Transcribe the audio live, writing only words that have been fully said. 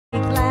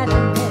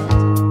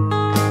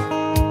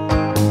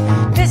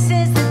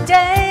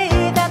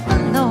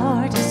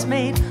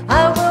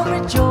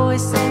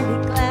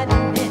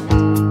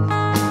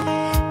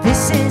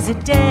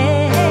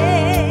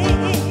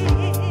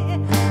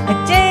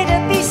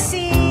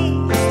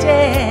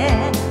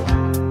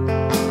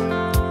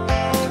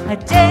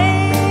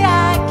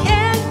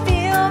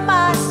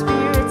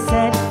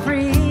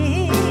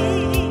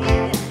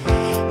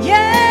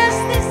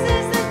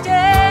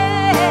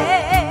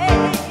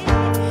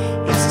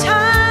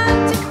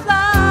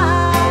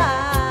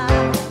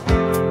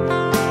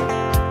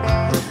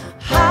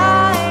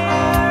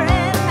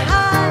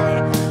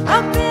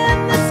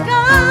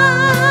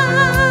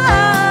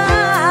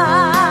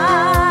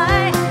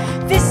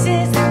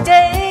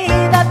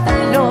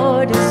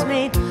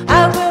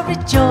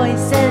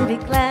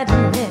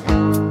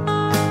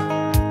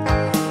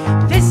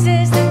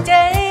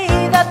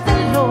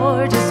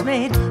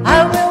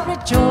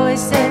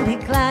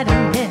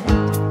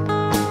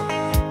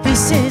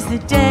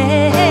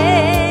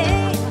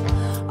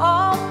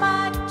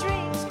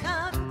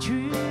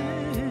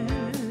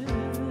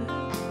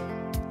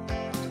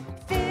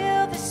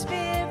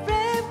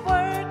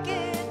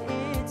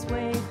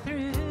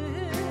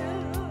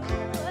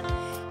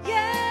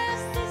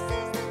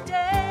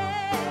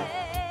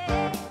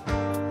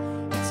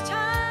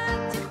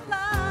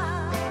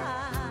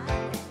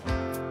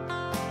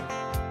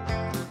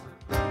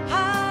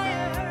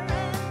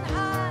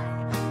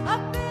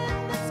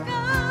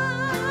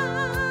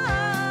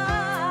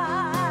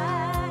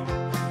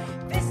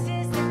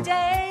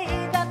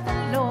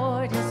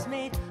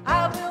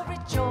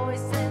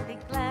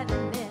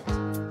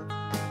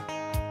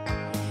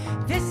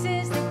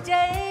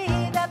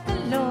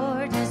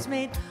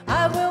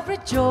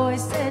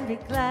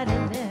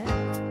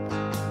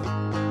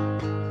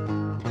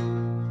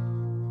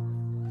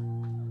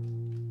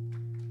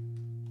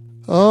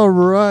All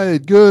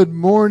right, good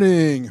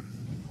morning.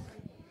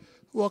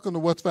 Welcome to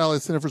West Valley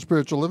Center for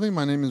Spiritual Living.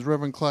 My name is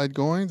Reverend Clyde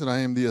Goins, and I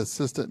am the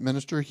assistant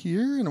minister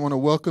here. And I want to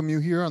welcome you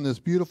here on this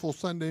beautiful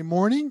Sunday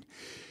morning.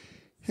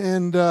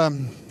 And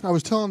I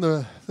was telling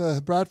the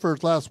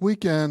Bradfords last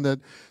weekend that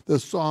the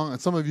song, and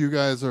some of you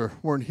guys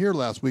weren't here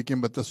last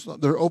weekend, but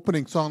their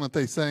opening song that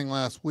they sang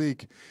last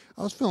week,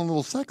 I was feeling a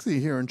little sexy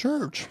here in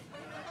church.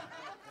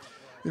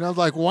 You know, I was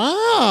like,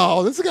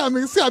 wow, this got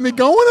me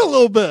going a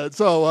little bit.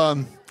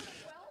 So,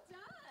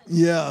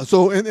 yeah,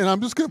 so, and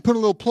I'm just going to put a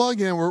little plug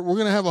in. We're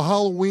going to have a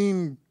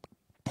Halloween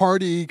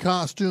party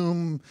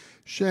costume,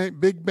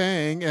 big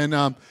bang,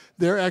 and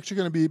they're actually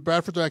going to be,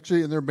 Bradford's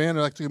actually, and their band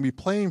are actually going to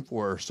be playing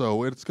for us,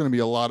 so it's going to be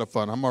a lot of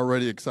fun. I'm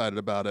already excited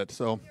about it.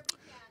 So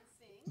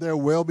there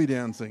will be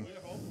dancing.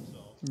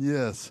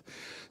 Yes.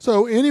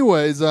 So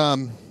anyways,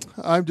 I'm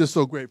just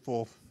so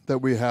grateful that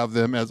we have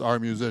them as our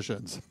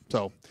musicians.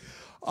 So,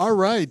 all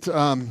right.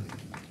 I'm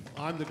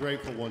the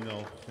grateful one,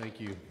 though. Thank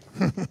you.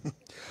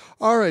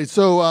 All right,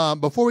 so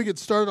before we get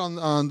started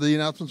on the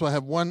announcements, I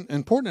have one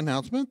important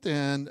announcement,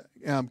 and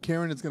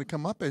Karen is going to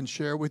come up and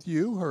share with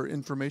you her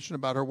information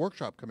about her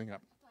workshop coming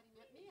up.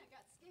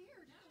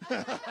 I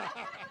got scared.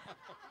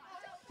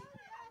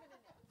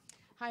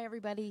 Hi,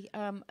 everybody.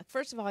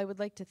 First of all, I would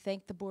like to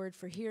thank the board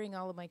for hearing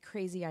all of my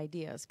crazy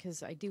ideas,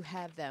 because I do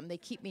have them. They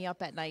keep me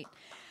up at night.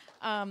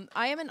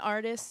 I am an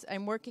artist.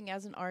 I'm working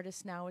as an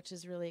artist now, which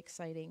is really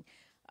exciting.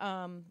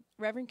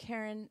 Reverend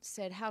Karen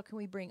said, how can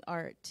we bring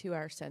art to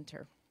our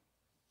center?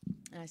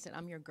 And I said,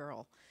 I'm your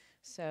girl.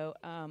 So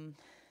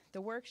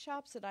the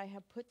workshops that I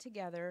have put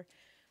together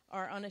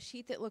are on a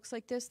sheet that looks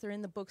like this. They're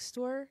in the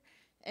bookstore.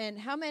 And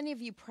how many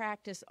of you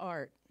practice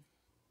art?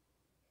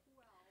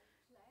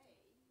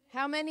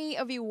 How many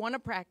of you want to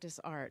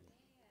practice art?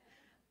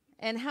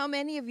 And how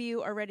many of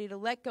you are ready to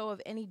let go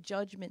of any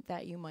judgment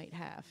that you might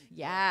have?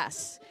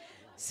 Yes.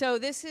 So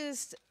this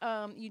is,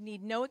 you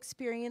need no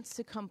experience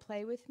to come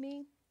play with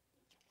me.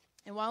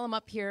 And while I'm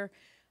up here,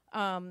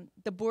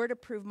 the board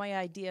approved my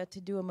idea to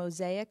do a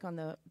mosaic on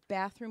the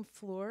bathroom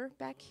floor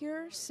back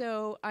here.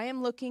 So I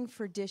am looking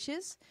for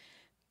dishes,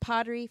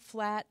 pottery,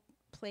 flat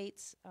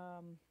plates,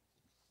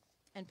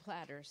 and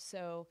platters.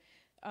 So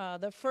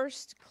the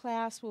first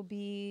class will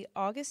be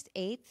August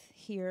 8th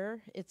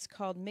here. It's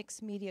called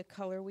Mixed Media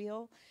Color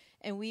Wheel.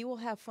 And we will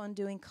have fun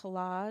doing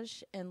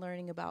collage and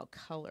learning about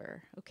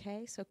color.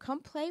 Okay, so come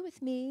play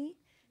with me.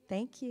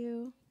 Thank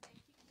you.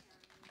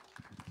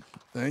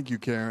 Thank you,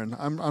 Karen.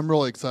 I'm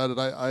really excited.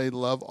 I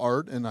love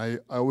art, and I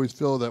always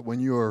feel that when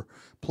you are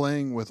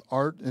playing with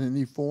art in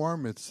any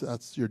form,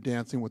 you're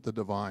dancing with the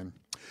divine.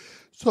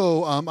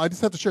 So I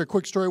just have to share a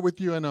quick story with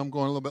you, and I'm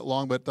going a little bit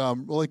long, but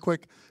really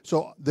quick.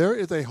 So there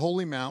is a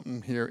holy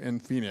mountain here in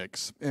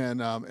Phoenix,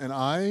 and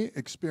I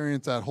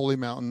experience that holy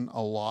mountain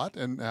a lot,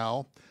 and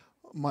now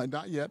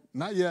not yet.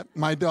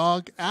 My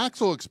dog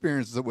Axel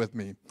experiences it with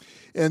me,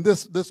 and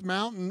this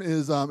mountain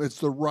is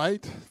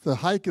the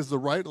hike is the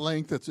right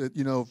length. It's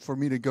for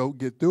me to go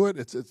get through it.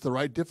 It's the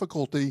right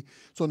difficulty.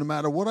 So no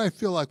matter what I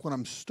feel like when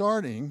I'm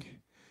starting,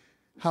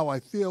 how I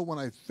feel when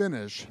I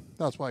finish,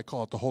 that's why I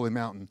call it the holy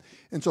mountain.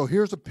 And so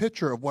here's a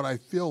picture of what I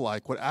feel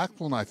like, what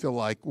Axel and I feel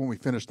like when we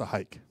finish the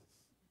hike.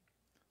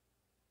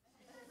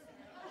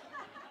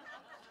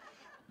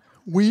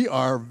 We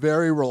are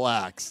very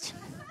relaxed.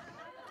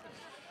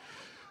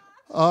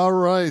 All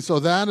right, so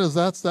that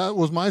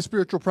was my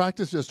spiritual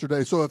practice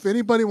yesterday. So if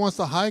anybody wants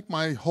to hike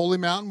my holy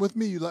mountain with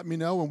me, you let me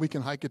know and we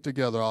can hike it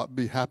together. I'll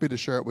be happy to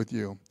share it with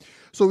you.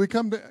 So we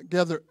come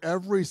together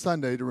every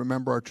Sunday to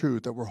remember our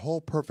truth, that we're whole,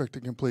 perfect,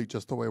 and complete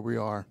just the way we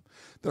are,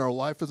 that our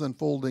life is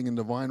unfolding in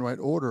divine right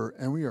order,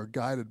 and we are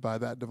guided by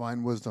that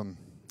divine wisdom.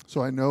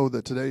 So I know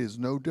that today is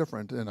no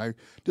different, and I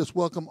just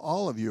welcome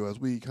all of you as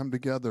we come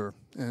together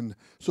and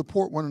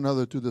support one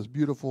another through this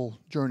beautiful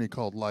journey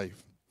called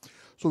life.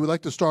 So we'd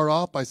like to start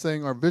off by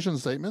saying our vision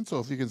statement, so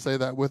if you can say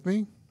that with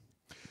me.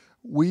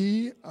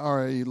 We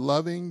are a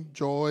loving,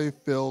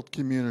 joy-filled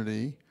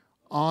community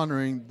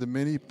honoring the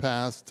many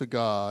paths to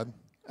God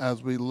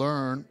as we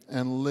learn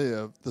and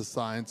live the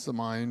science of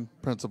mind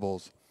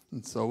principles.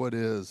 And so it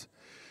is.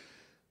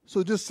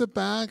 So just sit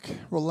back,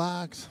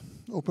 relax,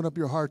 open up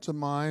your hearts and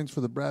minds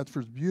for the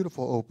Bradford's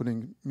beautiful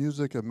opening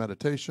music of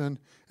meditation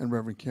and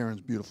Reverend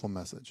Karen's beautiful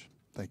message.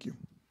 Thank you.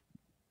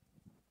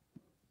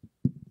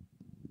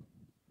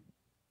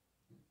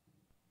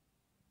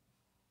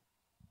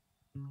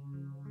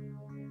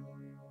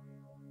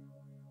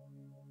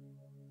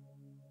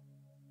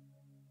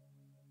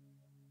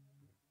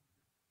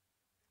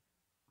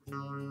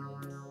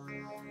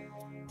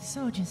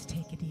 So just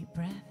take a deep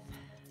breath.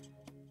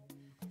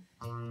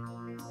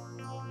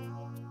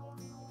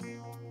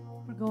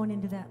 We're going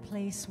into that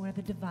place where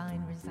the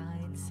divine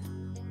resides.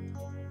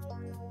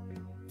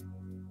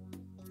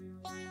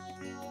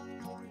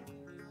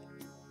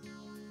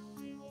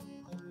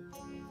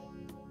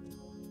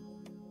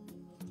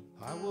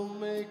 I will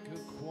make a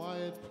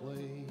quiet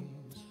place,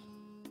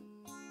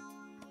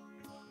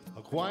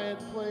 a quiet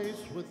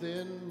place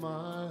within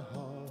my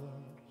heart,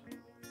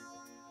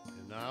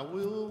 and I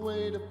will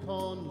wait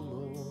upon the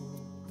Lord,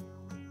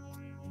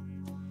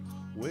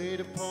 wait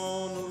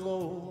upon the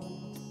Lord.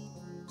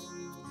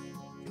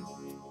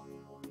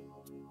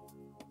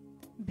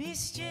 Be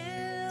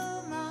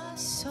still, my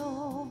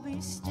soul,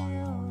 be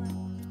still.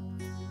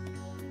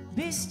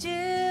 Be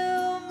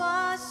still,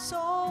 my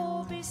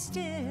soul, be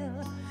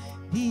still.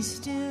 Be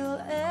still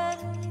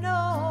and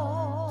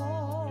know.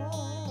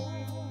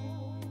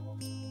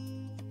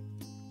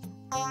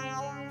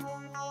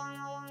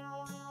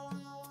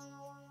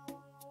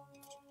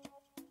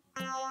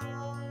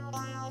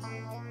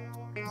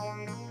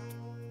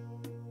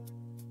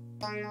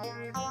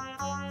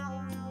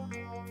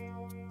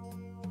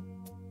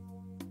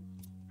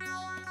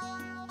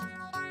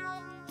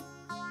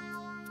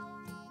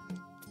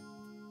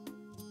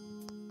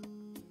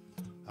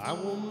 I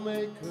will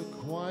make a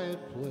quiet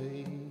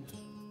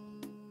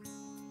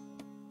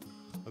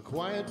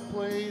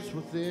place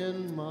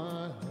within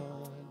my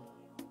heart,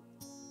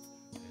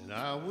 and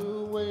I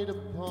will wait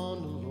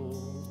upon the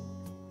Lord,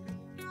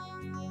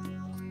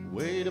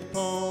 wait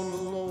upon the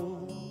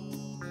Lord.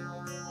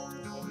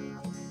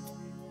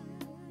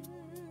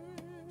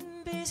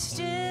 Be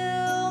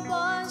still,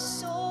 my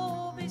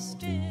soul, be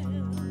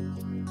still.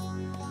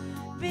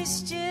 Be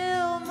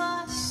still,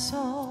 my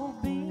soul,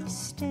 be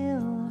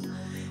still.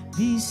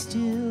 Be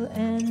still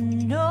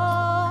and know.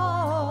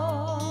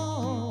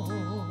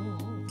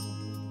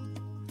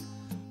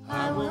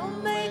 I will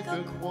make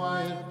a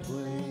quiet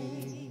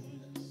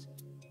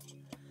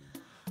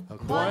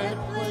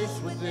place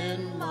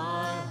within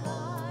my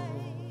heart,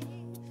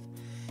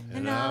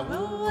 and I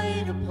will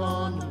wait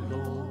upon the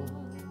Lord,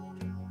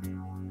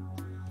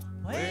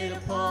 wait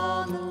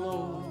upon the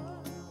Lord.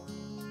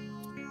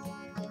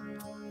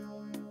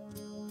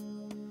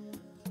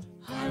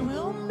 I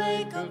will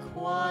make a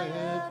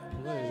quiet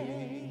place.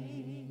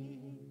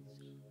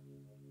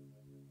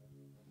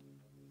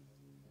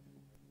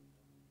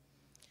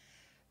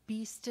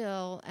 Be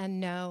still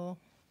and know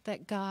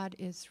that God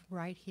is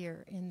right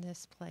here in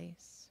this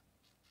place.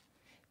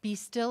 Be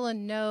still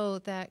and know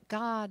that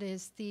God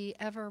is the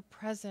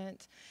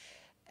ever-present,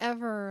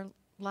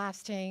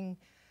 everlasting,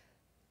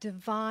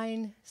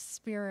 divine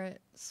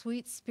spirit,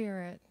 sweet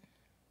spirit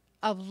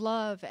of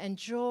love and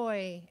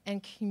joy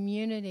and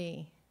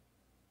community.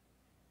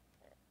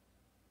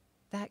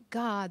 That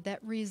God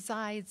that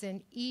resides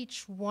in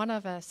each one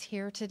of us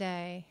here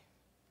today,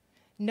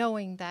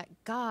 knowing that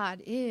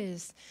God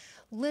is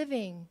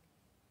living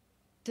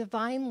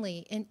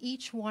divinely in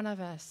each one of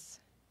us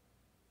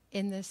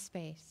in this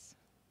space.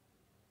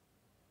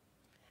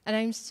 And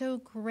I'm so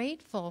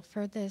grateful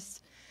for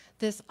this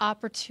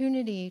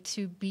opportunity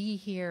to be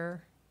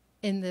here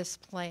in this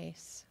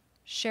place,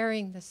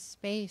 sharing this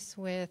space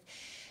with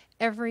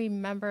every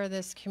member of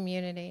this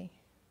community.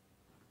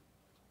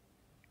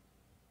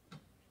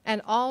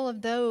 And all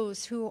of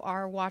those who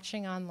are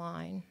watching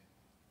online.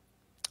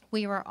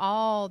 We are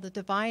all the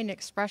divine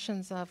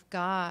expressions of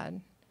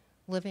God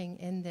living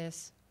in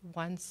this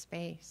one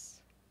space.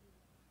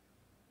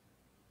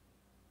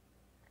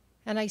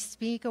 And I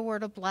speak a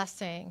word of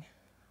blessing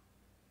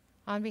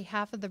on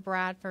behalf of the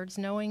Bradfords,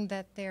 knowing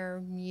that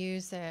their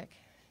music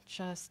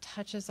just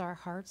touches our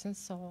hearts and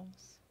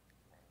souls.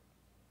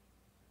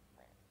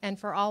 And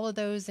for all of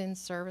those in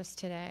service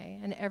today,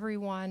 and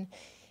everyone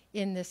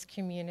in this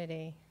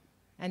community,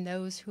 and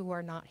those who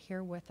are not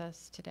here with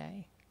us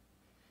today.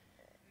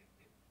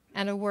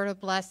 And a word of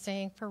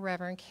blessing for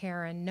Reverend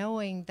Karen,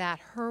 knowing that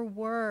her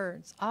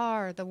words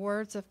are the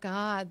words of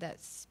God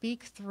that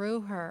speak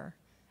through her,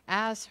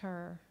 as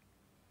her,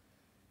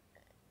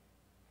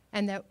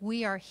 and that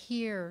we are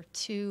here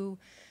to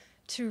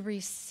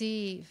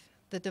receive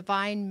the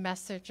divine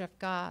message of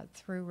God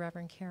through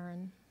Reverend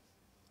Karen.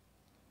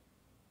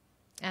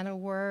 And a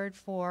word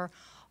for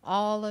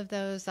all of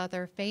those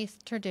other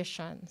faith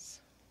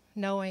traditions,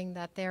 knowing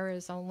that there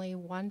is only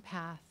one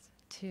path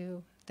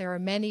there are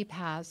many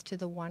paths to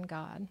the one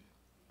God.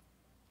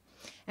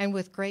 And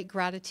with great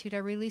gratitude, I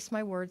release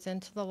my words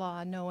into the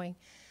law, knowing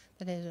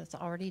that it is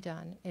already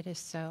done. It is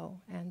so,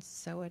 and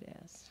so it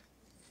is.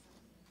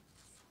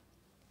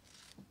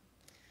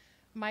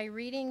 My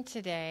reading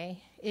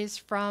today is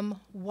from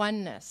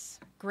Oneness,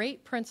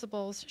 Great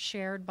Principles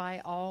Shared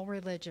by All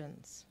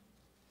Religions.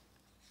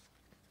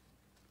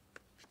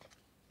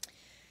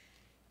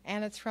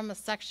 And it's from a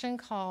section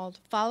called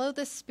Follow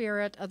the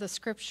Spirit of the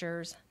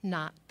Scriptures,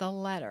 Not the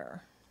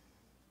Letter.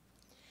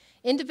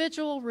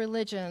 Individual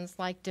religions,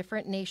 like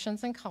different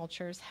nations and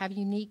cultures, have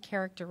unique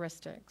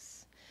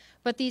characteristics.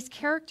 But these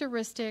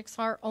characteristics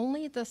are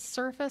only the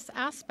surface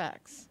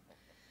aspects.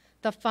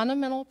 The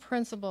fundamental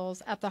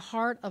principles at the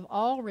heart of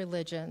all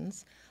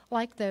religions,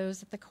 like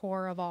those at the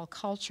core of all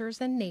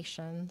cultures and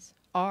nations,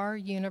 are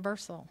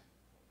universal.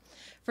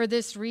 For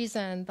this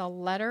reason, the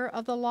letter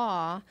of the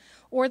law,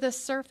 or the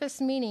surface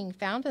meaning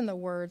found in the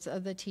words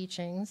of the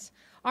teachings,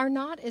 are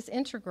not as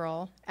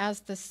integral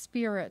as the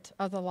spirit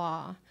of the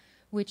law,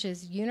 which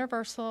is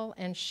universal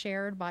and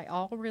shared by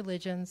all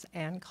religions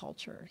and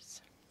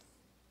cultures.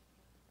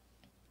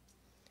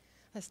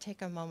 Let's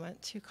take a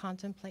moment to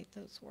contemplate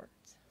those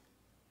words.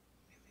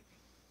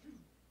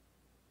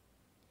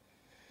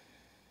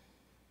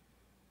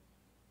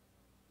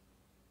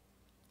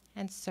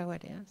 And so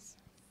it is.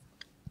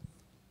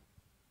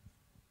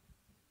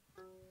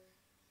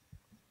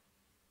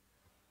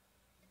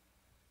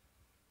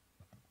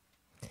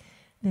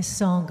 This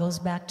song goes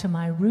back to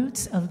my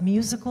roots of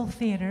musical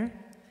theater,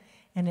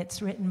 and it's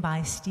written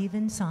by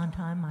Stephen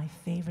Sondheim, my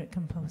favorite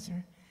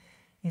composer.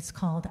 It's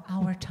called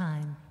Our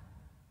Time.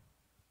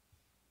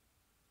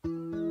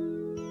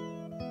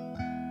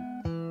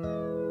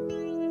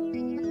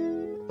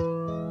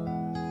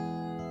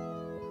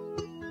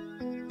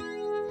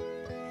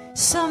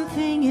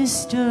 Something is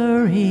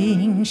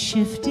stirring,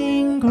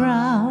 shifting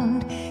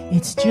ground,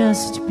 it's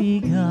just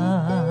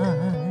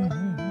begun.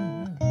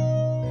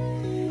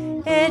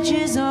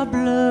 Edges are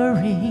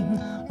blurring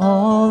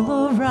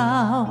all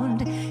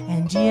around,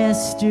 and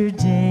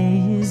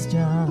yesterday is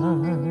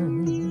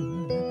done.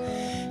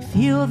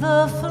 Feel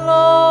the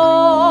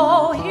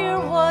flow, hear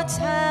what's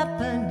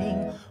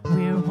happening,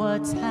 we're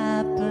what's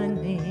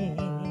happening.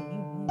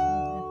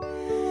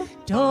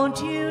 Don't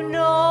you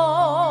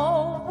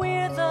know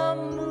we're the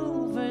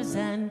movers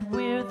and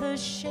we're the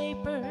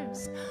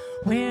shapers,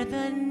 we're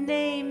the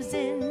names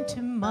in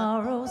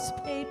tomorrow's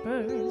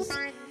papers.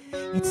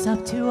 It's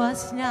up to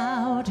us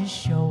now to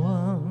show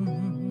 'em.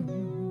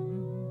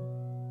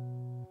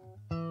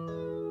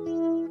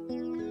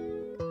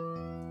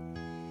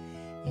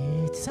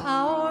 It's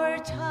our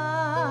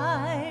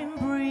time,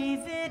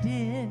 breathe it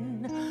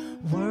in.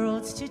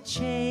 Worlds to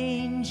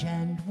change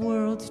and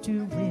worlds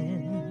to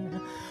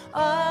win.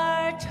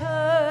 Our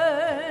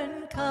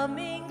turn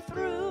coming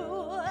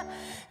through.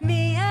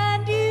 Me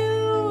and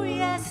you,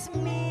 yes,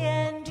 me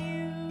and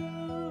you.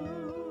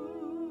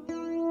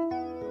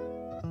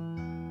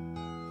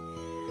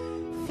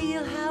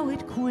 Feel how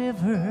it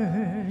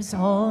quivers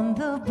on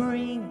the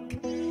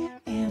brink.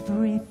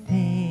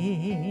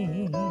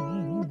 Everything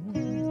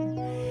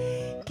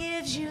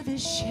gives you the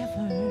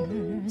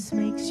shivers,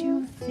 makes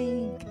you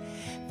think.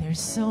 There's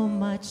so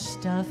much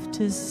stuff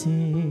to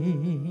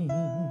sing,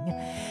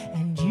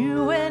 and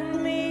you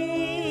and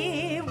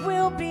me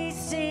will be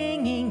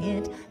singing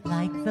it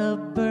like the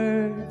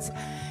birds.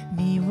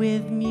 Me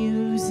with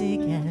music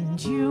and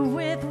you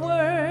with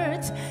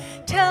words.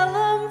 Tell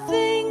them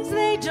things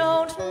they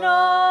don't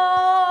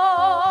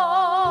know.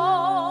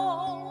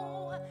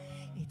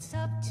 It's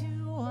up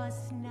to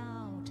us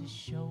now to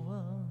show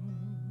 'em.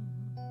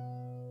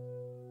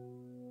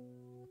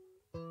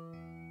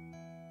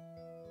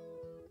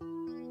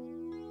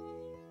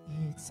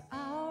 It's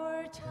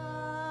our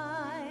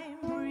time,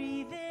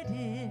 breathe it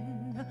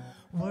in.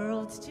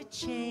 Worlds to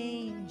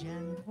change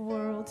and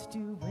worlds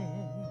to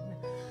win.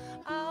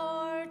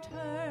 Our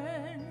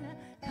turn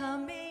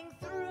coming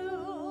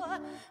through.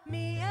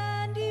 Me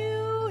and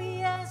you,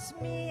 yes,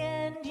 me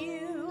and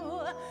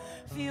you.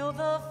 Feel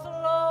the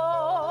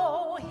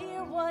flow,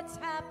 hear what's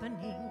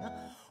happening.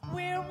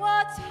 We're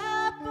what's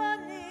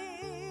happening.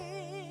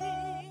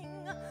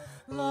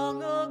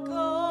 Long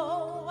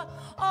ago,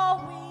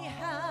 all we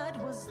had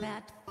was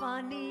that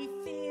funny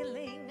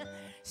feeling,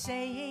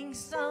 saying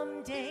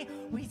someday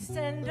we'd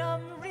send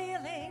 'em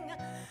reeling.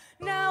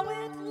 Now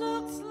it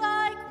looks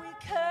like we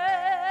can.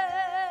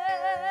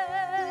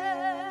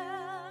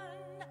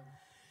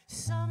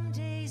 Some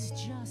days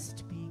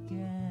just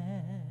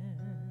began.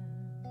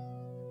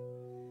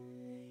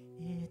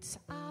 It's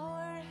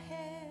our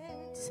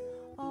heads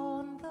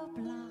on the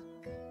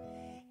block.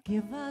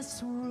 Give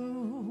us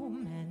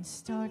room and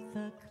start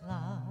the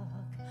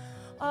clock.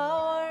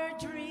 Our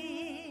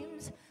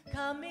dreams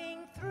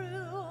coming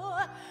through.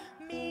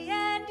 Me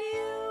and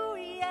you,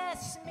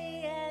 yes,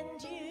 me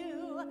and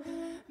you.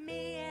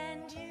 Me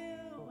and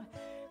you,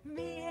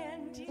 me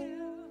and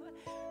you.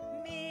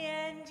 Me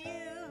and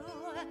you,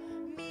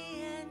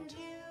 me and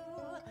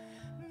you.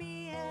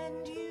 Me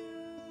and you.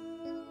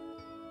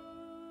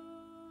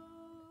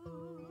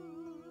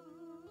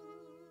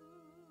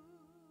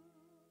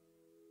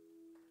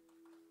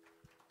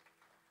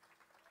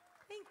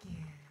 Thank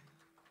you.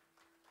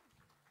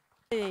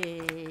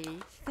 Hey,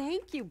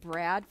 thank you,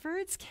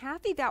 Bradfords.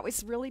 Kathy, that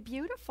was really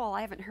beautiful.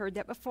 I haven't heard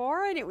that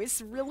before, and it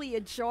was really a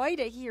joy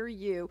to hear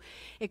you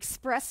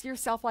express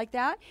yourself like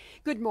that.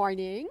 Good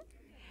morning.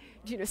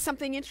 You know,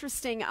 something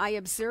interesting I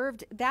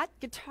observed, that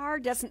guitar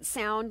doesn't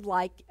sound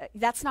like,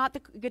 that's not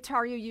the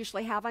guitar you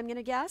usually have, I'm going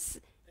to guess?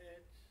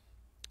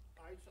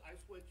 I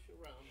switch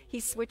around. He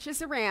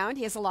switches around.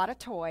 He has a lot of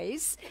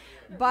toys.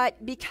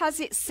 But because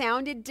it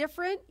sounded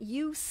different,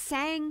 you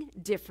sang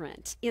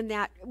different in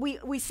that.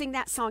 We sing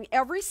that song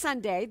every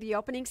Sunday, the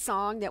opening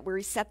song that where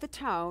we set the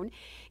tone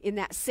in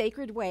that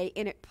sacred way,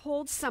 and it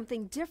pulled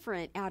something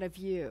different out of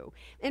you.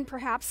 And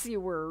perhaps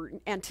you were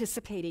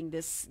anticipating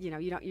this, you know,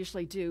 you don't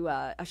usually do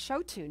a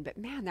show tune, but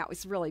man, that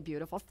was really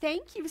beautiful.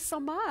 Thank you so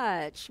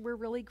much. We're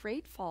really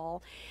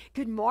grateful.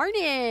 Good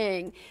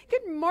morning.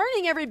 Good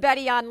morning,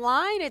 everybody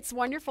online. It's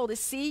wonderful to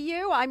see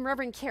you. I'm I'm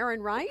Reverend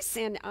Karen Rice,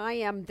 and I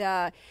am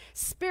the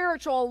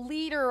spiritual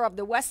leader of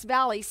the West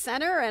Valley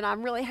Center, and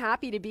I'm really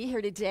happy to be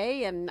here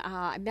today. And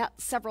I met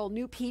several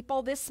new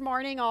people this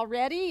morning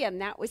already,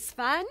 and that was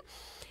fun.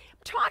 I'm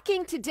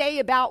talking today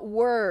about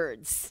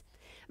words.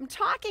 I'm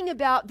talking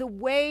about the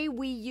way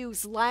we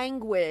use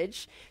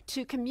language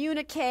to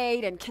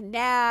communicate and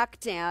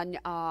connect and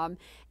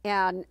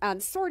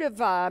sort of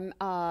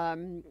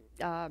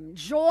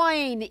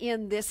join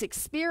in this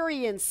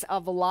experience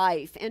of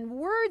life. And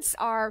words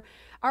are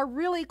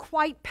really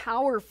quite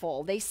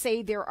powerful. They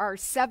say there are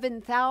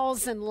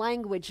 7,000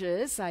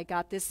 languages. I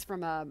got this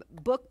from a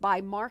book by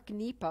Mark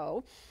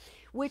Nepo,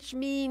 which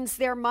means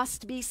there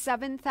must be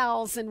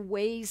 7,000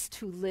 ways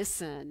to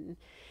listen.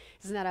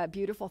 Isn't that a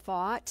beautiful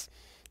thought?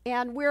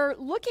 And we're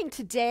looking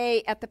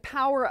today at the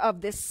power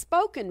of this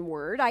spoken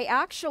word. I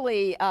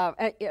actually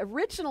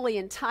originally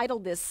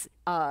entitled this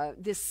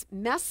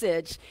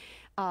message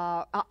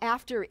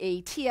after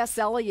a T.S.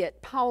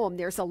 Eliot poem.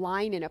 There's a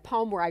line in a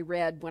poem where I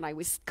read when I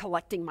was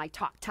collecting my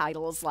talk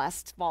titles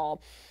last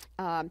fall.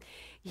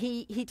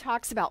 He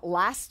talks about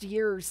last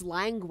year's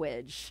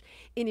language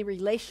in a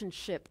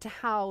relationship to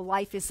how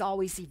life is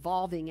always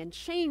evolving and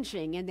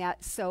changing, and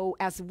that so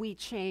as we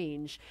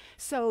change,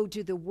 so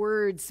do the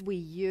words we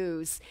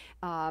use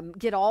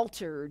get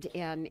altered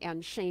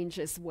and change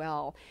as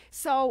well.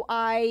 So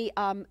I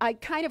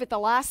kind of at the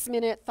last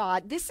minute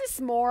thought this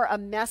is more a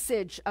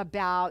message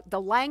about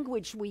the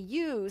language we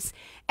use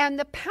and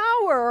the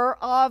power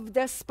of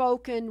the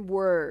spoken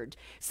word.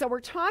 So we're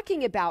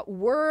talking about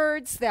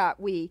words that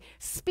we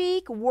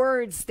speak,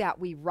 words that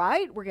we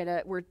write.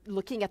 We're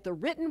looking at the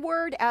written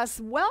word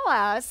as well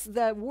as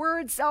the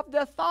words of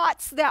the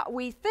thoughts that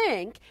we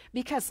think,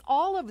 because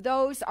all of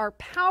those are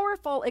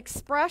powerful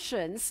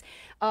expressions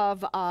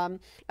of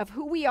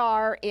who we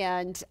are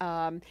and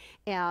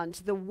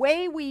the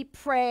way we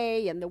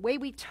pray and the way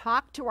we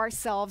talk to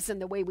ourselves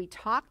and the way we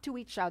talk to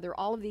each other.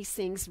 All of these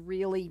things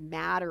really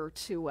matter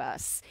to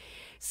us.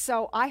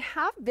 So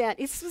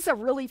this was a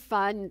really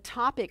fun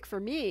topic for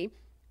me,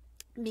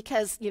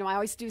 because, I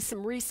always do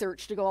some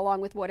research to go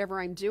along with whatever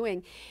I'm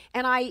doing.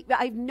 And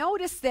I've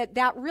noticed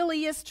that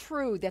really is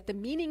true, that the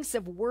meanings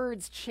of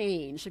words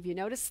change. Have you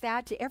noticed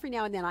that? Every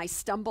now and then I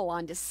stumble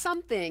onto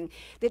something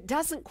that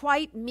doesn't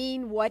quite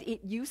mean what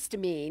it used to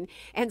mean.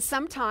 And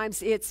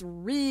sometimes it's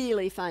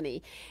really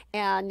funny.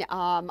 And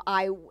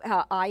I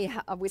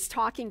was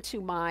talking to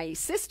my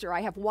sister.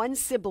 I have one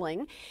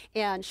sibling,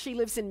 and she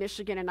lives in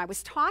Michigan. And I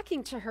was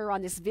talking to her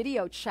on this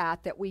video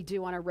chat that we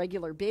do on a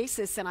regular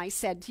basis. And I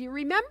said, do you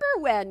remember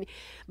when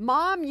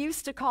Mom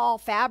used to call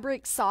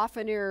fabric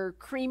softener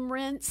cream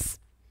rinse?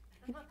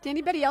 Did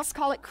anybody else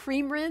call it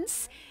cream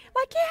rinse?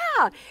 Like,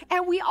 yeah.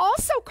 And we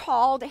also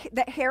called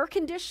the hair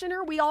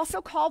conditioner, we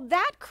also called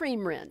that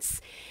cream rinse.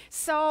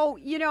 So,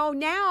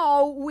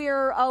 now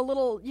we're a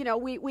little,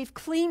 we've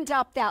cleaned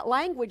up that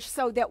language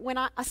so that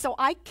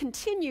I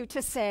continue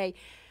to say,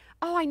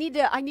 oh,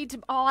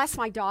 I'll ask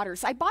my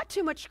daughters. I bought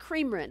too much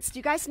cream rinse. Do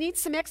you guys need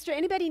some extra?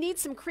 Anybody need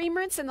some cream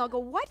rinse? And they'll go,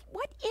 what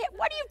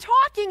are you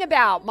talking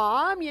about,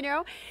 Mom?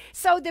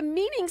 So the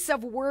meanings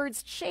of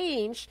words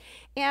change.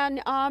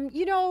 And,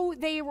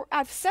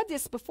 I've said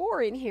this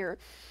before in here,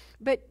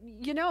 but,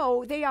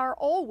 they are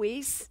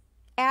always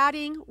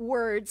adding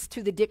words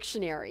to the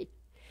dictionary.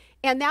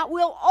 And that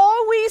will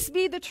always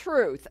be the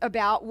truth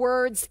about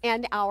words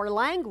and our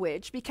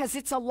language, because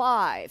it's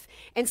alive.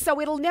 And so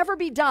it'll never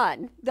be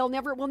done. We'll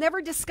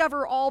never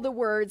discover all the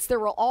words. There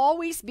will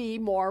always be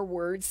more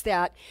words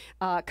that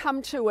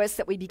come to us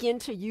that we begin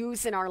to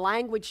use in our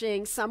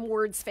languaging. Some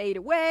words fade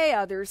away,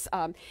 others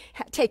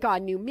take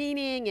on new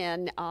meaning.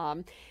 And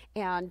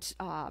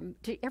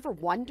do you ever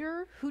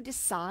wonder who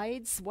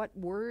decides what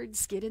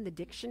words get in the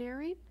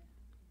dictionary?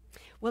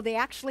 Well, they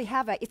actually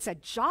it's a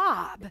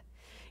job.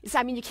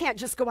 You can't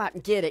just go out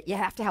and get it. You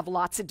have to have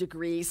lots of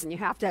degrees, and you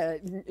have to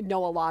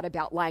know a lot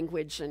about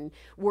language and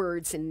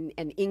words and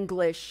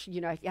English.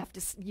 You have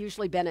to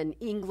usually been an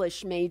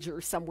English major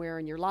somewhere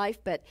in your life.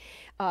 But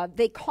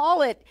they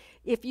call it,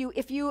 if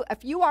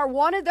you are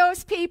one of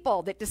those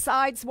people that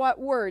decides what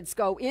words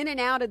go in and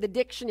out of the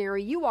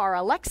dictionary, you are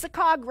a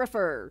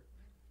lexicographer.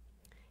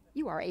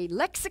 You are a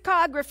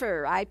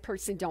lexicographer. I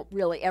personally don't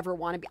really ever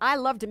want to be. I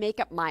love to make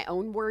up my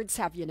own words.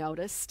 Have you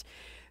noticed?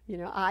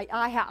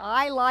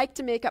 I like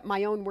to make up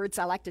my own words.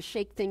 I like to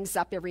shake things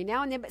up every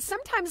now and then. But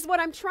sometimes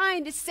what I'm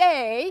trying to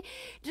say,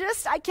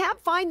 I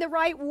can't find the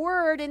right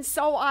word. And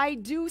so I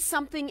do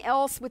something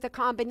else with a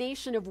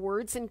combination of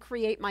words and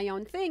create my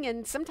own thing.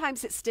 And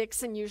sometimes it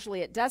sticks and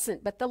usually it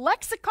doesn't. But the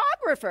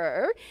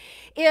lexicographer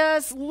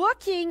is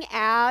looking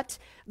at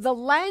the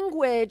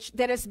language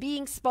that is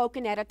being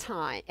spoken at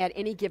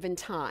any given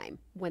time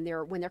when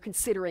they're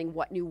considering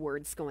what new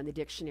words go in the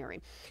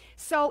dictionary.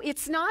 So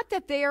it's not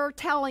that they're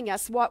telling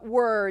us what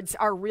words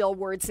are real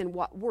words and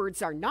what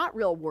words are not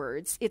real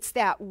words. It's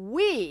that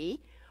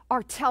we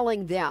are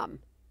telling them.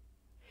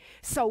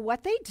 So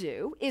what they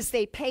do is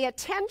they pay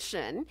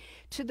attention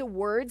to the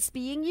words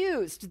being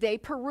used. They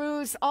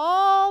peruse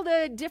all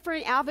the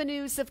different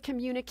avenues of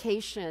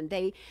communication.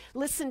 They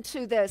listen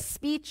to the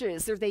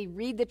speeches, or they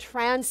read the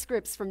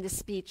transcripts from the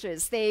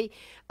speeches. They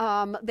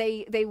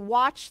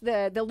watch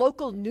the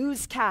local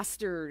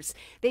newscasters.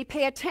 They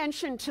pay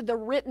attention to the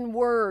written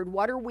word.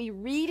 What are we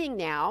reading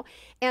now?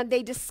 And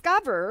they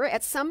discover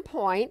at some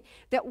point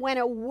that when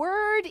a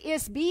word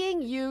is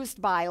being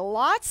used by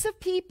lots of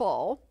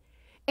people,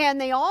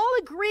 and they all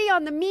agree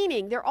on the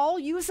meaning, they're all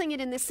using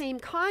it in the same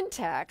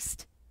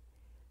context,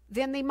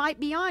 then they might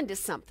be on to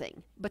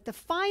something. But the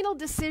final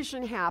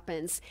decision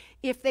happens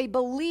if they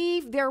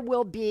believe there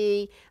will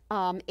be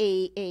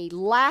a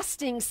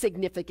lasting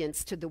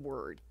significance to the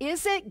word.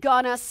 Is it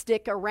gonna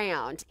stick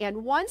around?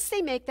 And once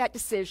they make that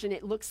decision,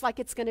 it looks like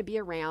it's gonna be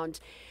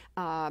around,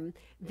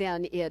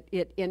 then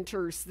it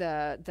enters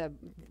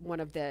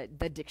one of the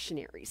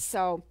dictionaries.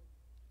 So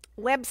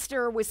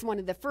Webster was one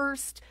of the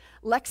first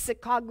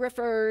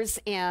lexicographers,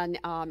 and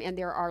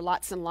there are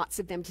lots and lots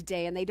of them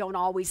today, and they don't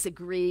always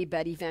agree,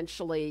 but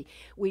eventually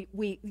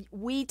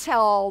we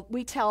tell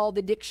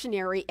the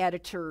dictionary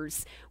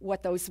editors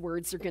what those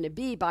words are going to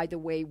be by the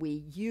way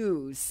we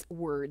use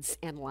words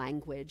and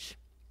language.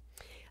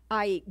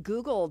 I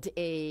Googled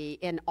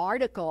an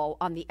article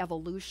on the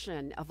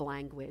evolution of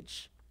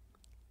language.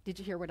 Did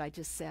you hear what I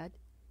just said?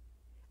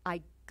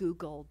 I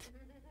Googled,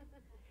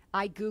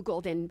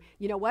 and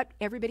you know what?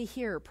 Everybody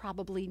here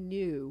probably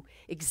knew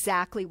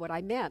exactly what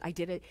I meant. I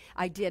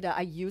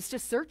used a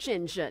search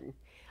engine.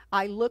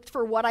 I looked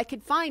for what I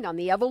could find on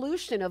the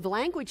evolution of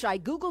language. I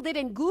Googled it,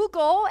 and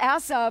Google,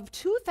 as of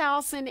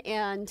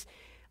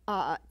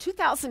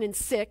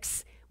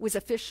 2006, was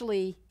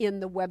officially in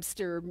the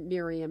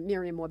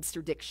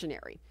Merriam-Webster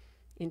dictionary.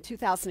 In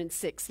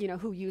 2006, you know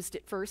who used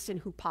it first and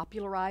who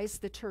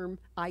popularized the term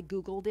I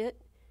Googled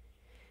it?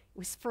 It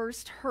was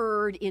first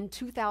heard in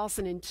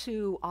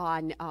 2002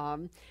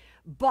 on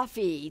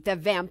Buffy the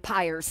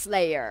Vampire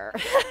Slayer.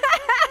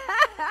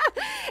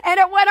 And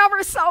it went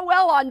over so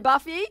well on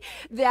Buffy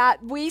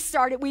that we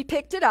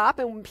picked it up,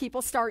 and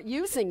people start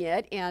using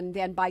it. And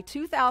then by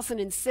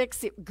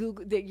 2006,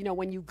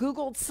 when you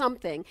Googled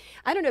something,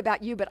 I don't know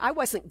about you, but I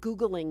wasn't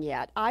Googling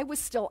yet. I was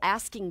still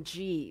asking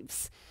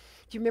Jeeves.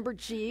 Do you remember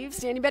Jeeves?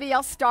 Did anybody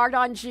else start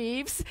on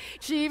Jeeves?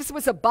 Jeeves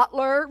was a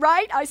butler,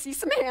 right? I see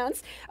some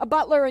hands. A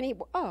butler, and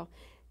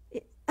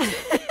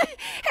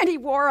and he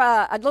wore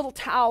a little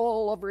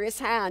towel over his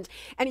hand.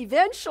 And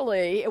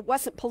eventually, it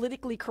wasn't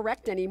politically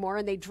correct anymore,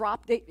 and they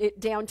dropped it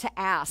down to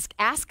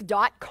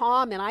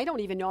ask.com, and I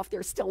don't even know if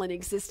they're still in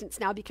existence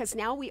now, because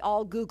now we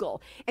all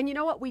Google. And you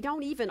know what? We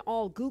don't even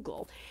all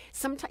Google.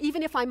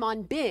 Even if I'm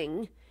on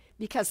Bing,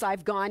 because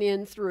I've gone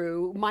in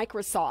through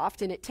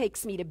Microsoft and it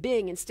takes me to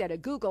Bing instead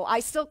of Google, I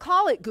still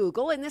call it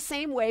Google in the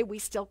same way we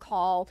still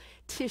call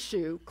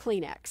tissue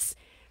Kleenex.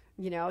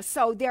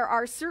 So there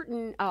are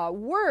certain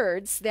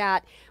words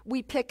that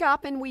we pick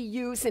up and we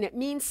use, and it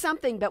means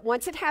something, but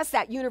once it has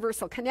that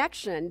universal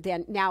connection,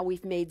 then now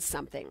we've made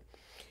something.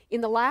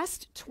 In the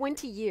last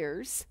 20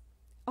 years,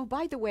 oh,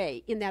 by the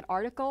way, in that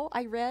article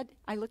I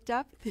looked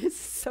up, this is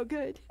so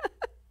good.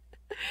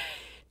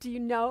 Do you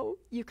know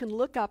you can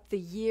look up the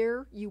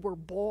year you were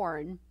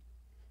born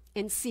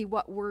and see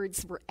what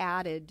words were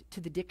added to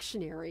the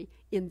dictionary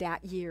in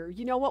that year?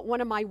 You know what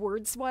one of my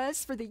words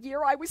was for the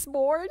year I was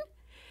born?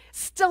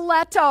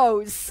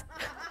 Stilettos.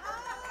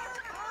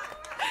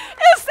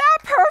 Is that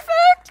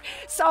perfect?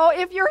 So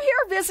if you're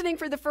here visiting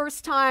for the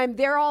first time,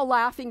 they're all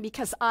laughing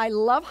because I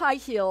love high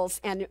heels,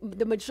 and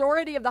the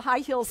majority of the high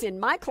heels in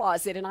my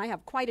closet, and I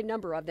have quite a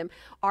number of them,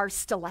 are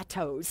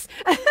stilettos.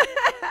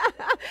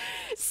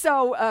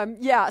 So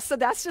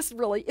that's just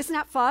really, isn't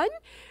that fun?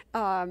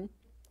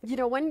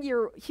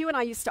 Hugh and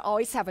I used to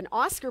always have an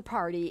Oscar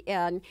party,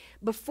 and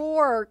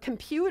before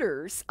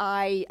computers,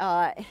 I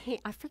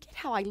forget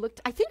how I looked.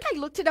 I think I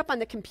looked it up on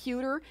the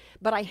computer,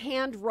 but I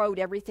hand wrote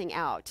everything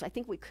out. I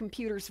think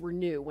computers were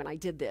new when I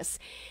did this.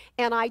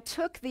 And I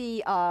took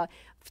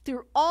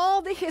through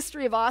all the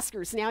history of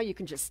Oscars. Now you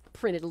can just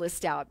print a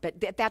list out,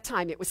 but at that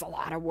time it was a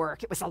lot of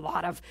work. It was a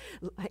lot of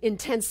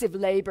intensive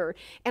labor.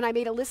 And I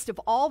made a list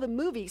of all the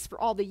movies for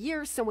all the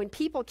years, so when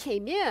people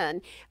came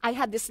in, I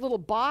had this little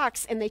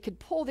box and they could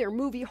pull their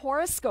movie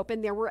horoscope,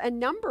 and there were a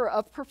number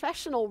of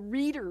professional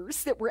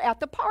readers that were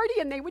at the party,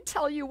 and they would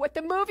tell you what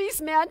the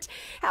movies meant,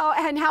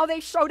 how they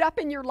showed up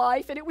in your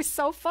life, and it was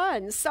so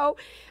fun. So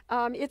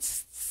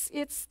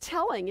it's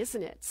telling,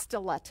 isn't it?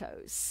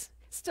 Stilettos.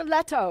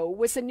 Stiletto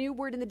was a new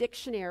word in the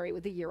dictionary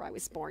with the year I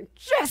was born,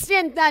 just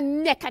in the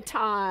nick of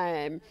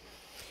time.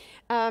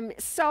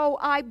 So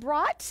I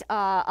brought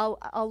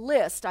a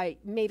list. I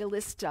made a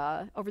list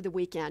over the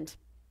weekend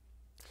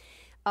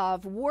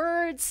of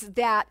words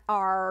that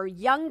are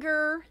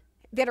younger,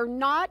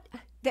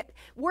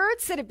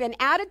 words that have been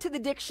added to the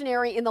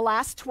dictionary in the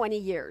last 20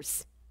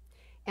 years.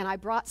 And I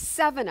brought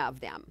 7 of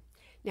them.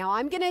 Now,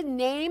 I'm going to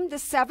name the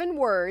 7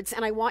 words,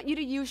 and I want you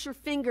to use your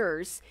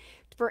fingers.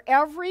 For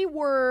every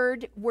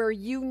word where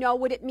you know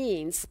what it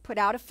means, put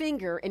out a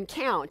finger and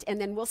count,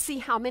 and then we'll see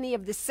how many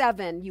of the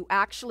 7 you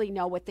actually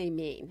know what they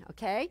mean,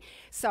 okay?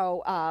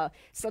 So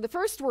the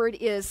first word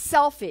is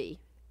selfie.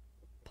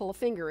 Pull a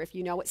finger if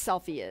you know what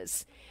selfie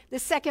is. The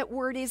second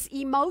word is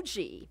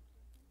emoji.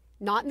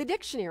 Not in the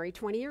dictionary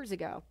 20 years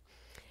ago.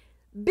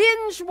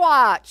 Binge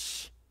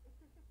watch.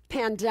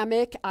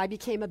 Pandemic, I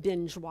became a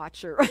binge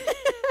watcher.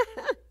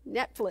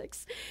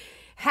 Netflix.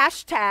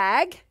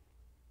 Hashtag.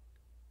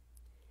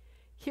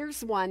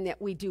 Here's one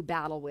that we do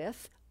battle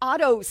with.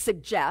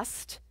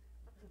 Auto-suggest.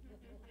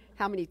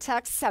 How many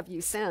texts have you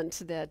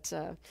sent that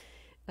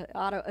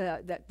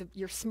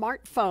your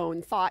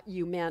smartphone thought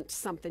you meant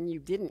something you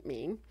didn't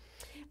mean?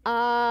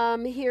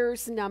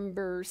 Here's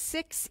number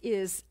 6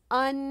 is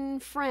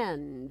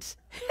unfriend.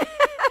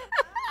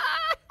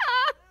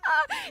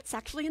 It's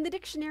actually in the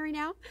dictionary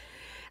now.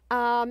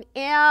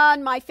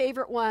 And my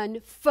favorite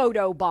one,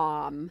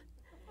 photobomb.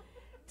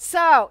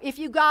 So if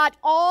you got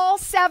all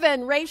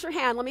 7, raise your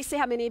hand. Let me see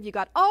how many of you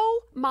got.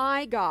 Oh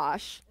my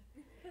gosh.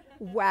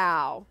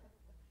 Wow.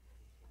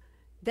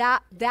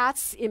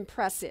 That's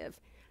impressive.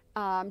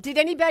 Did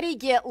anybody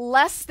get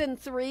less than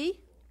 3?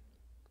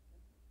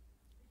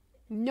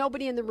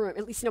 Nobody in the room.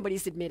 At least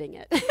nobody's admitting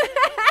it.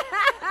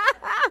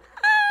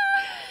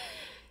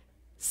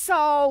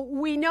 So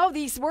we know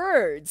these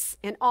words,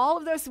 and all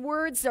of those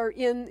words are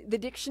in the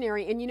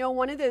dictionary. And you know,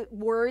 one of the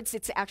words,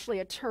 it's actually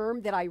a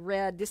term that I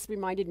read. This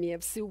reminded me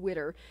of Sue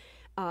Witter.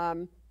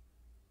 That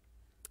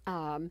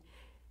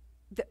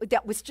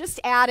was just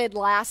added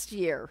last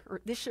year,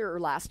 or this year or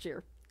last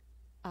year.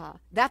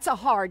 That's a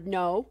hard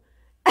no.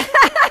 I've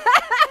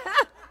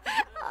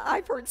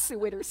heard Sue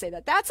Witter say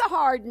that. That's a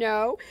hard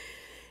no.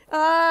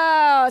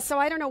 So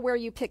I don't know where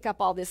you pick up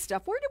all this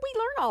stuff. Where did we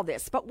learn all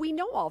this? But we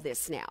know all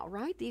this now,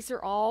 right? These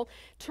are all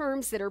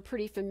terms that are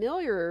pretty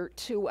familiar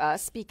to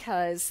us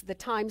because the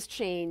times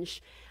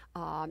change,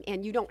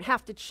 and you don't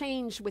have to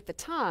change with the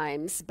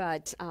times,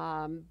 but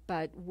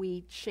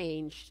we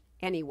change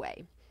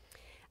anyway.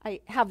 I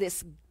have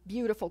this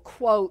beautiful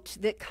quote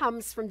that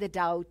comes from the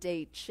Tao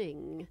Te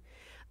Ching.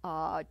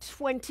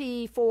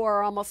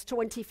 almost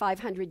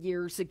 2,500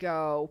 years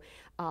ago,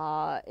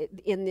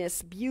 in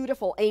this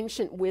beautiful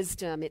ancient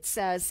wisdom, it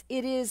says,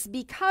 "It is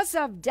because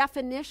of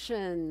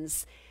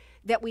definitions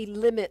that we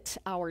limit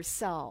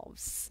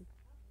ourselves."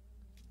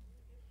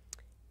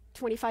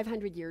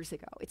 2,500 years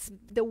ago. It's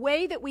the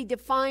way that we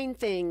define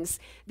things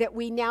that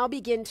we now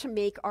begin to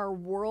make our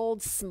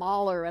world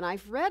smaller. And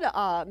I've read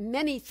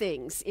many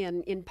things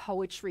in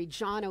poetry.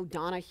 John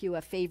O'Donohue,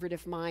 a favorite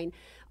of mine,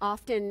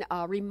 often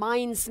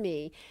reminds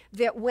me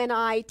that when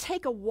I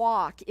take a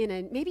walk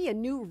in maybe a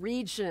new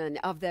region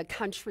of the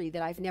country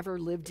that I've never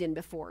lived in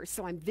before,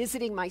 so I'm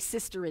visiting my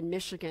sister in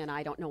Michigan,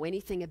 I don't know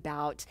anything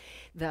about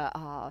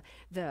the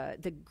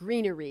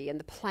greenery and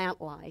the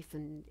plant life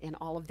and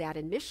all of that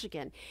in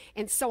Michigan,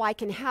 and so I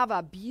can have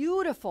a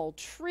beautiful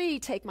tree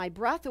take my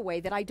breath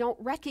away that I don't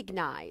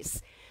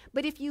recognize.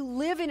 But if you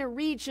live in a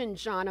region,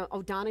 John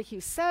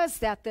O'Donohue says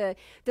that the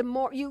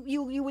more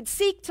you would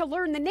seek to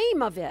learn the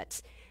name of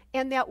it.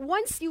 And that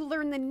once you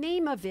learn the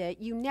name of it,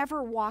 you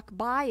never walk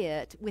by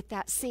it with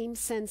that same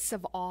sense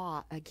of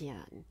awe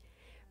again,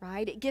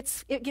 right? It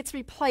gets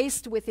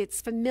replaced with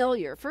its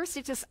familiar. First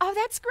it's just, oh,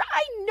 that's great.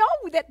 I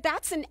know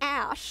that's an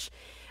ash.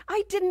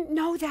 I didn't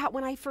know that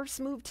when I first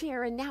moved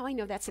here, and now I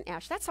know that's an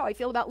ash. That's how I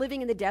feel about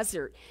living in the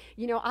desert.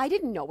 You know, I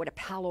didn't know what a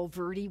Palo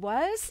Verde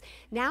was.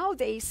 Now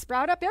they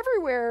sprout up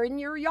everywhere in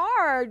your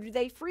yard.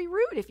 They free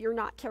root if you're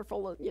not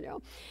careful, you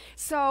know.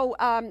 So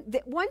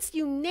that once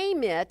you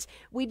name it,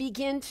 we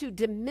begin to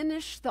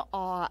diminish the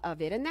awe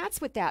of it, and that's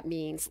what that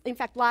means. In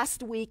fact,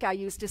 last week I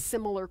used a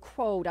similar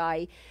quote.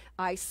 I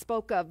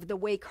spoke of the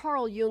way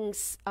Carl Jung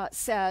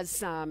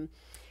says,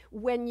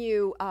 when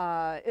you,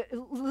 too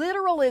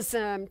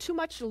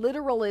much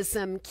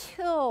literalism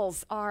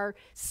kills our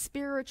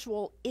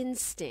spiritual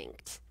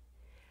instinct.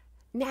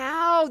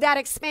 Now that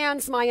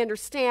expands my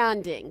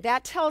understanding.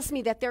 That tells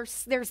me that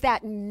there's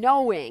that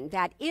knowing,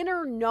 that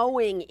inner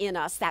knowing in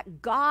us,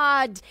 that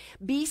God,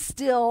 be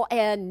still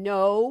and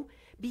know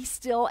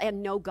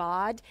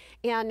God.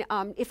 And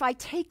if I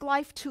take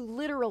life too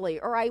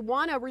literally, or I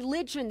want a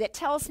religion that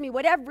tells me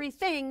what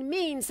everything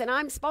means and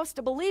I'm supposed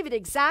to believe it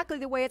exactly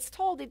the way it's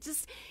told,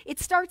 it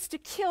starts to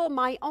kill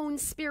my own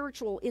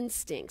spiritual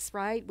instincts,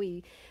 right?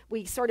 We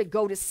sort of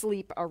go to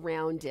sleep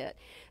around it.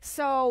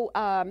 So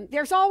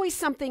there's always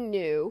something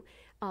new.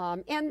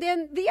 And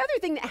then the other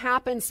thing that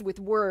happens with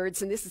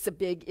words, and this is a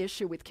big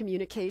issue with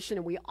communication,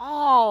 and we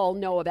all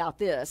know about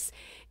this,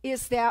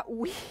 is that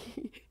we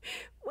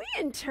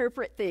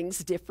interpret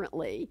things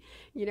differently.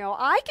 You know,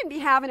 I can be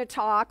having a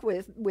talk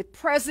with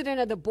president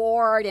of the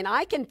board, and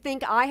I can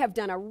think I have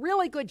done a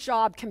really good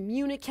job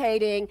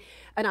communicating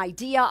an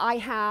idea I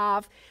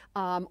have.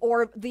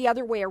 or the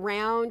other way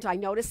around. I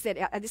notice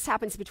that this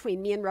happens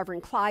between me and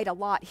Reverend Clyde a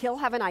lot. He'll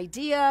have an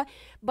idea,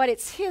 but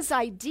it's his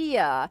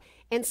idea,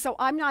 and so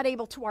I'm not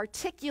able to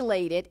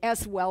articulate it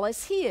as well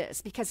as he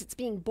is because it's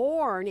being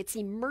born, it's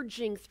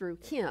emerging through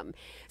him.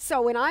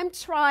 So when I'm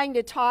trying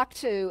to talk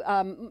to,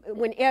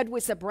 when Ed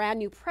was a brand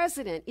new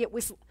president, it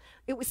was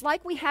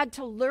like we had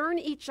to learn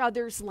each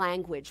other's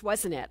language,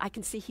 wasn't it? I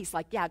can see he's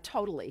like, yeah,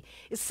 totally.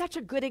 It's such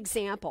a good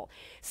example.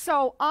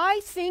 So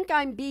I think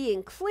I'm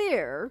being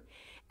clear,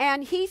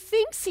 and he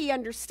thinks he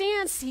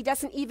understands. He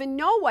doesn't even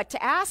know what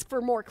to ask for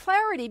more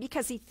clarity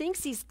because he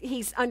thinks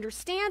he's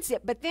understands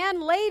it. But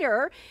then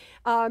later,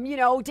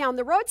 down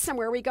the road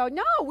somewhere, we go,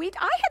 no, we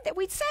thought,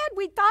 we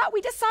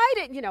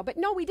decided, but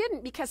no, we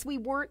didn't because we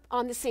weren't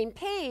on the same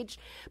page.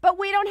 But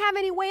we don't have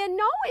any way of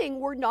knowing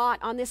we're not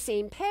on the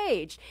same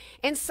page.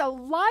 And so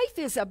life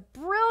is a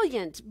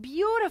brilliant,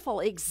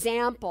 beautiful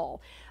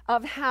example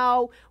of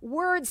how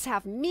words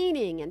have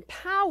meaning and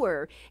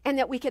power, and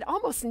that we could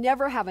almost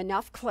never have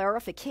enough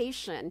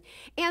clarification,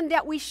 and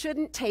that we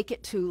shouldn't take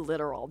it too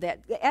literal.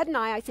 That Ed and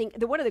I think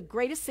that one of the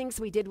greatest things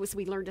we did was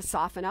we learned to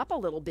soften up a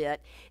little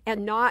bit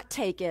and not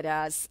take it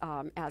as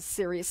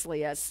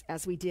seriously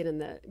as we did in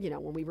the,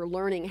 when we were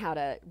learning how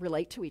to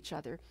relate to each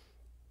other.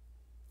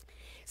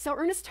 So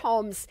Ernest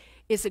Holmes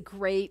is a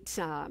great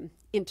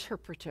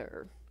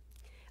interpreter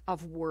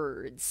of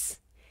words.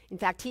 In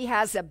fact, he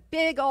has a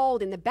big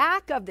old, in the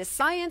back of the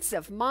Science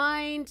of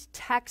Mind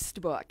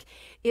textbook,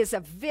 is a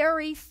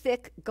very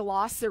thick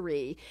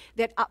glossary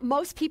that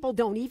most people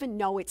don't even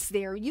know it's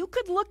there. You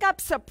could look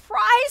up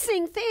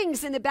surprising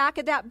things in the back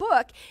of that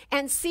book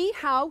and see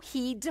how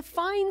he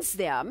defines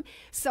them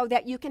so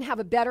that you can have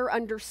a better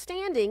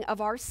understanding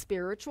of our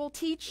spiritual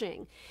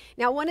teaching.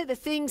 Now, one of the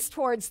things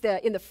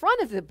in the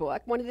front of the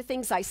book, one of the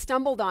things I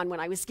stumbled on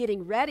when I was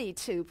getting ready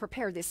to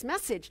prepare this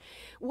message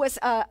was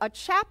a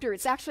chapter.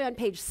 It's actually on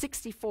page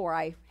 64,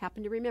 I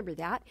happen to remember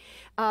that,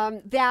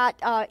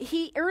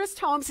 Ernest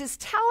Holmes is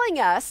telling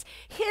us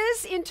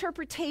his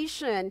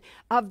interpretation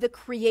of the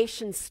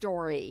creation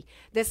story,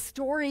 the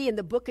story in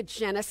the book of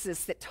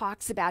Genesis that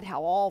talks about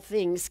how all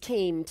things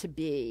came to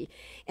be.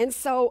 And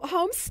so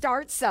Holmes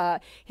starts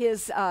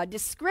his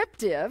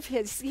descriptive,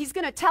 he's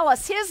going to tell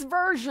us his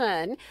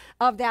version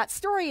of that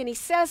story, and he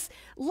says,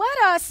 let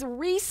us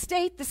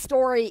restate the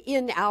story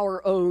in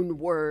our own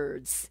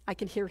words. I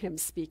can hear him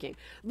speaking.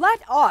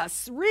 Let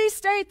us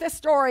restate the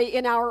story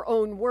in our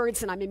own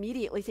words. And I'm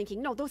immediately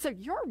thinking, no, those are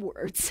your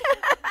words.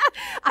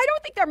 I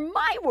don't think they're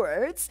my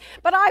words,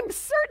 but I'm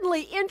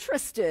certainly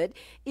interested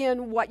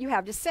in what you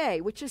have to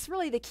say, which is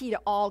really the key to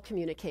all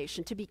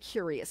communication, to be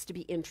curious, to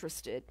be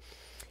interested.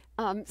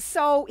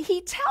 So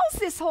he tells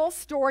this whole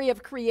story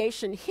of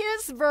creation,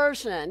 his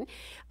version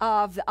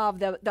of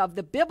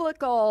the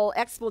biblical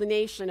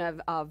explanation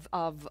of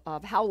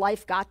how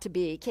life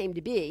came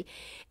to be.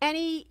 And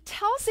he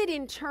tells it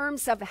in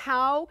terms of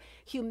how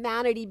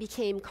humanity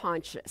became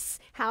conscious,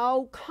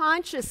 how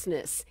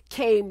consciousness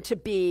came to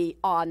be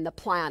on the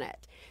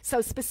planet. So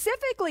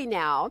specifically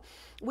now,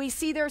 we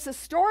see there's a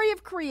story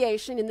of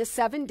creation in the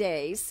 7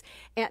 days.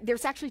 And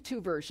there's actually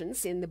 2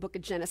 versions in the book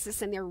of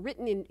Genesis, and they're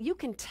written in, you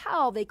can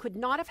tell they could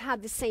not have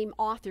had the same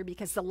author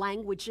because the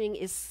languaging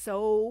is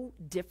so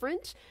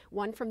different,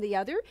 one from the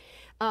other.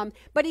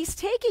 But he's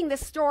taking the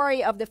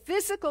story of the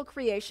physical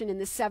creation in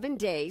the 7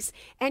 days,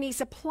 and he's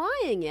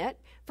applying it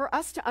for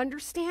us to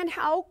understand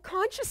how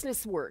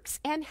consciousness works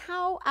and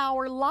how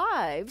our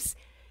lives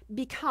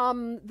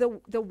become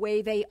the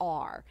way they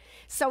are.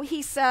 So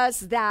he says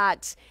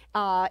that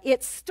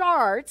it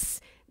starts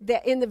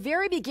that in the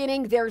very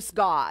beginning there's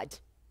God.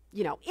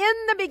 In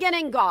the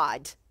beginning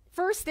God.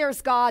 First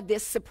there's God,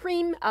 this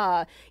supreme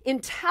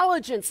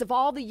intelligence of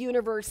all the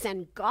universe,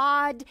 and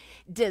God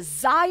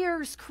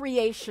desires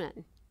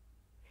creation.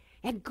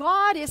 And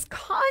God is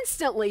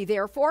constantly,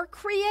 therefore,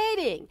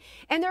 creating.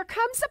 And there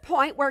comes a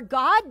point where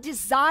God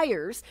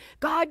desires,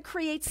 God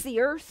creates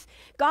the earth,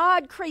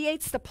 God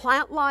creates the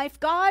plant life,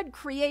 God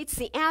creates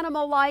the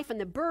animal life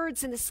and the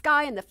birds in the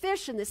sky and the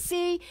fish in the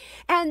sea.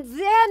 And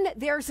then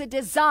there's a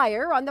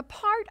desire on the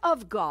part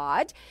of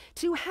God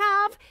to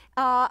have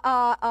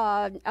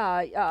a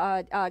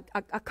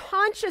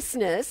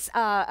consciousness.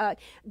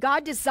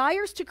 God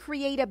desires to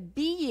create a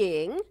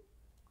being,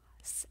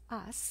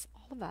 us,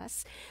 of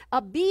us,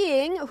 a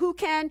being who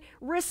can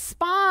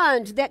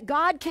respond, that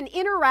God can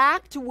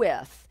interact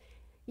with.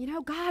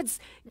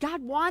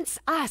 God wants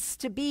us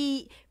to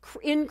be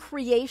in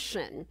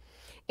creation.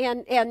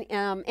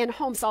 And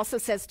Holmes also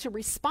says to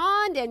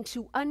respond and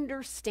to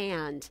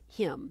understand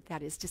him,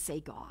 that is to say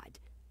God.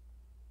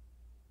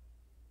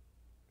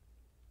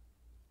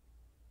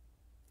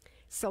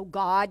 So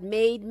God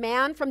made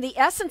man from the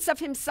essence of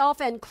himself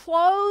and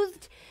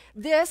clothed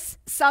this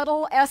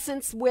subtle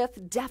essence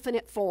with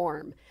definite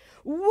form.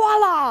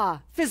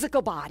 Voila!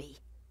 Physical body.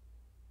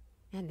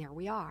 And there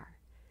we are.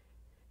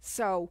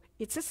 So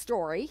it's a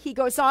story. He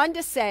goes on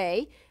to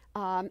say,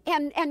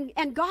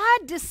 And God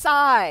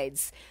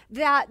decides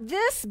that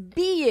this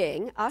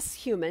being, us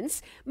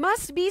humans,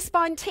 must be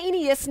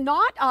spontaneous,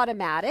 not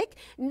automatic,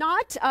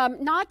 not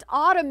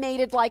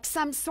automated like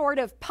some sort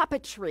of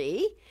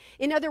puppetry.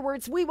 In other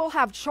words, we will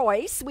have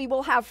choice, we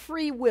will have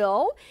free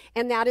will,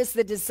 and that is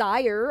the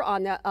desire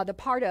on the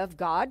part of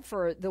God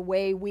for the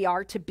way we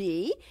are to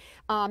be.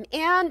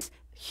 And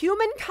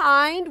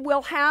humankind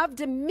will have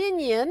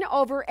dominion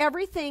over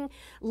everything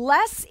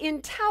less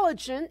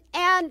intelligent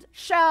and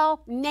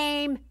shall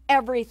name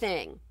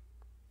everything.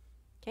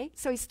 Okay,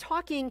 so he's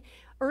talking,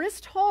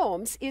 Ernest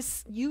Holmes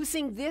is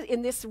using this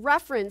in this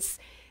reference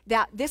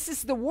that this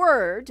is the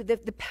word,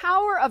 the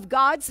power of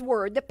God's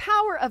word, the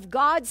power of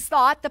God's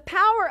thought, the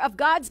power of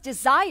God's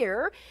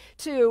desire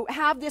to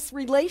have this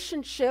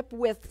relationship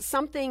with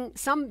something,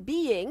 some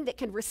being that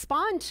can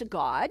respond to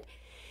God,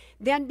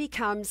 then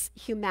becomes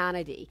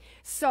humanity.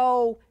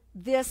 So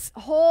this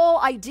whole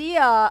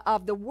idea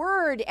of the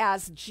Word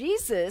as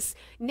Jesus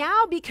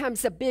now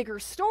becomes a bigger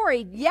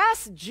story.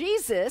 Yes,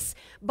 Jesus,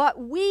 but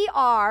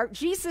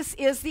Jesus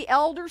is the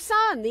elder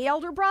son, the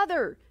elder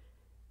brother.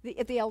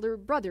 The elder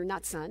brother,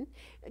 not son.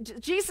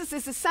 Jesus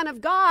is the Son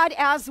of God,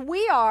 as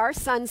we are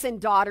sons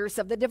and daughters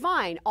of the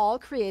divine, all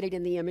created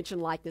in the image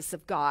and likeness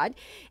of God.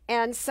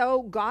 And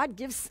so God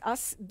gives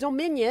us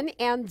dominion,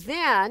 and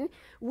then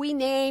we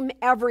name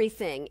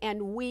everything,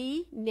 and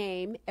we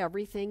name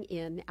everything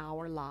in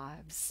our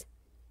lives.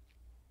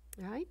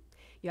 All right?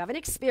 You have an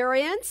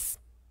experience,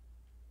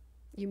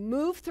 you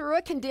move through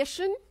a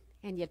condition,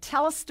 and you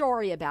tell a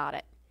story about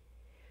it.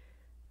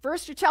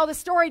 First, you tell the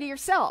story to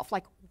yourself,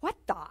 like, what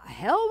the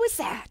hell was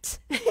that?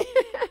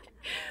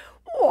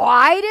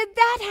 Why did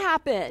that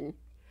happen?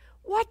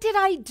 What did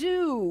I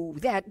do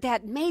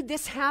that made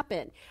this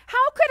happen?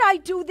 How could I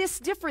do this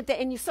different?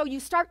 So you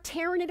start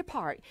tearing it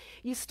apart.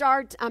 You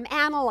start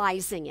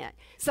analyzing it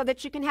so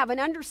that you can have an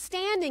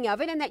understanding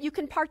of it and that you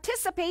can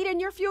participate in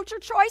your future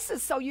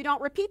choices so you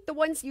don't repeat the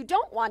ones you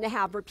don't want to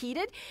have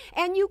repeated,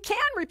 and you can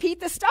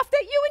repeat the stuff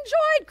that you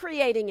enjoyed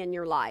creating in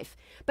your life.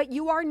 But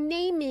you are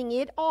naming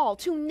it all.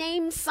 To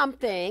name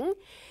something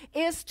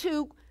is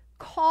to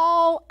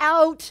call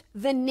out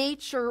the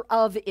nature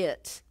of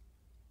it.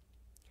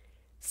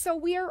 So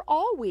we are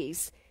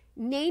always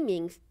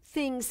naming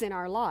things in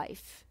our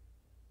life.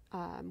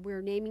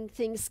 We're naming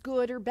things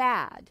good or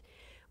bad.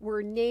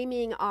 We're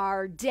naming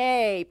our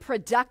day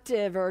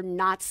productive or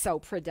not so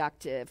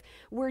productive.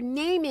 We're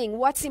naming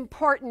what's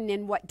important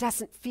and what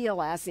doesn't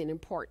feel as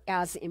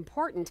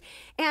important.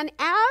 And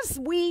as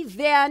we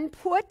then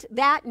put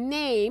that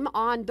name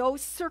on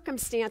those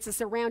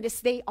circumstances around us,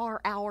 they are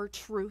our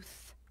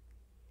truth.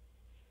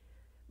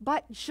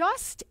 But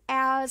just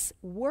as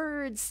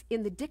words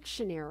in the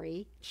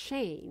dictionary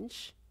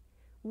change,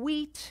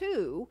 we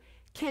too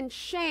can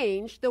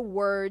change the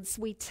words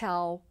we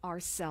tell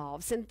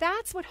ourselves. And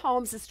that's what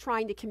Holmes is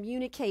trying to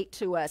communicate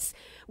to us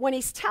when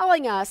he's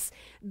telling us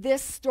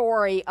this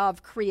story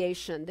of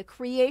creation, the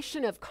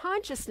creation of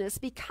consciousness,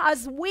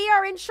 because we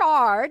are in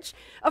charge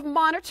of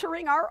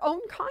monitoring our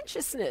own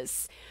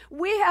consciousness.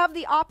 We have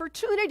the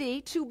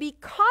opportunity to be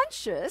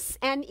conscious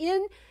and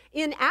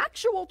in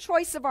actual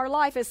choice of our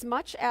life as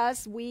much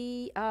as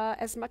we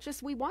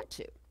want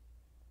to.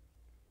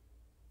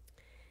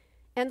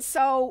 And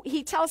so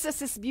he tells us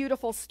this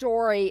beautiful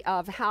story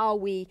of how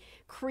we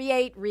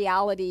create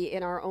reality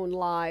in our own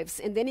lives.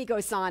 And then he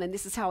goes on, and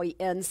this is how he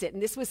ends it.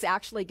 And this was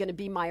actually going to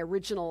be my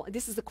original.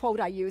 This is the quote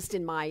I used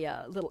in my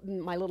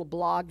little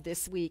blog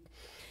this week.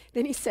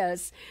 Then he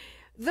says,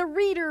 "The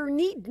reader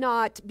need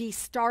not be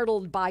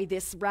startled by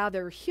this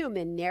rather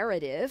human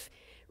narrative.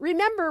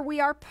 Remember, we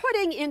are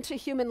putting into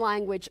human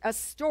language a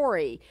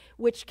story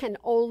which can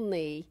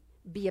only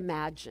be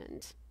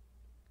imagined."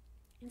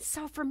 And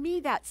so for me,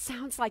 that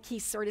sounds like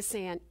he's sort of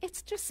saying,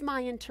 it's just my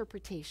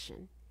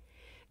interpretation.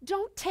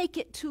 Don't take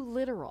it too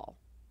literal.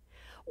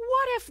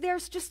 What if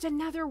there's just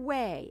another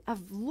way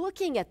of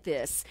looking at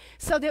this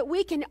so that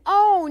we can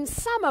own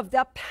some of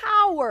the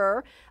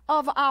power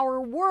of our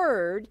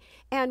word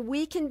and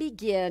we can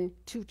begin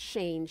to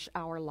change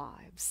our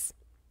lives?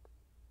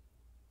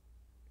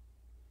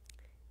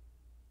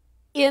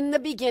 In the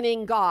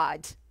beginning,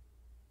 God,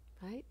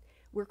 right?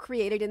 We're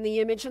created in the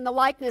image and the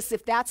likeness.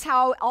 If that's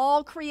how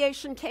all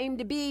creation came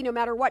to be, no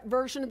matter what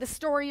version of the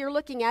story you're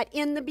looking at,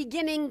 in the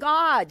beginning,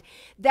 God,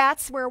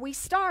 that's where we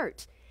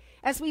start.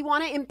 As we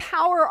want to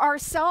empower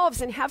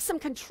ourselves and have some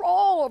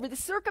control over the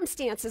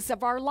circumstances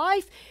of our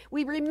life,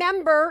 we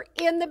remember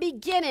in the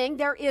beginning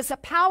there is a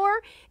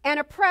power and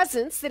a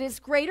presence that is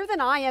greater than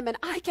I am, and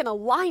I can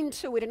align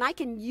to it, and I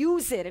can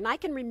use it, and I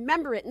can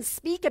remember it and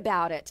speak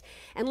about it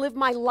and live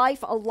my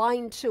life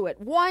aligned to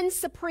it. One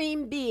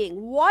supreme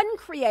being, one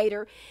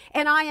creator,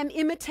 and I am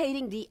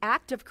imitating the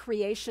act of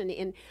creation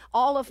in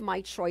all of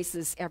my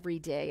choices every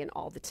day and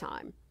all the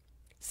time.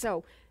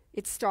 So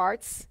it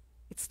starts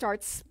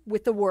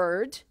with the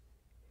word,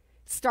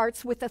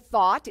 starts with a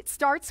thought, it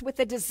starts with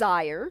a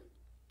desire,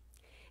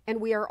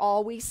 and we are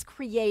always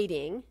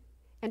creating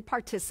and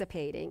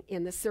participating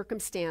in the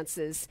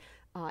circumstances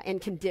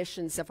and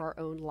conditions of our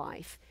own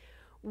life.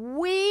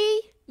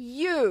 we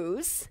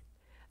use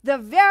the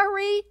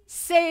very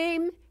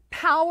same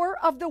power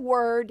of the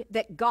word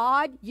that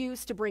God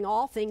used to bring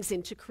all things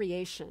into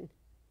creation.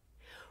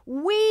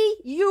 We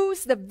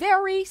use the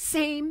very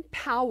same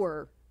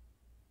power.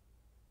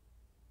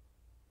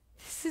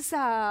 This is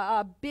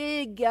a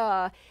big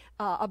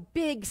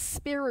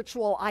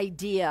spiritual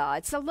idea.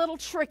 It's a little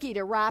tricky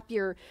to wrap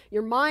your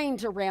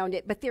mind around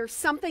it, but there's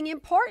something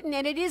important,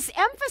 and it is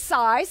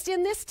emphasized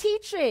in this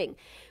teaching.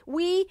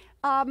 We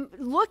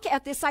look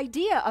at this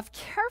idea of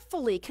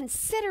carefully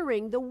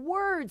considering the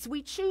words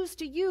we choose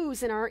to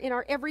use in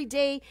our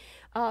everyday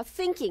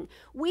thinking.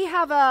 We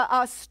have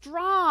a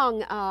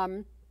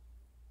strong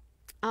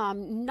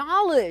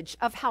knowledge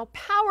of how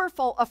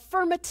powerful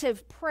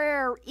affirmative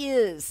prayer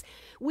is.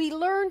 We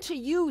learn to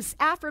use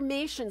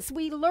affirmations.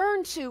 We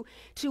learn to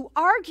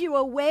argue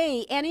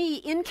away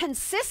any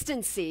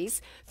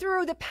inconsistencies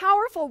through the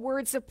powerful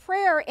words of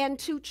prayer and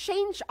to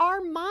change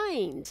our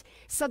mind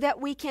so that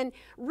we can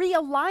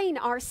realign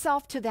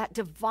ourselves to that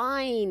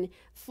divine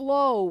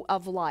flow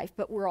of life,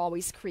 but we're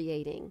always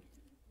creating.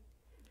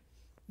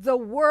 The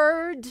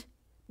word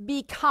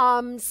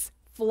becomes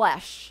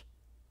flesh.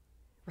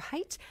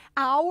 Right?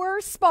 Our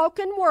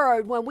spoken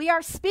word, when we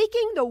are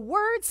speaking the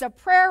words of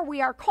prayer,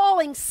 we are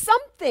calling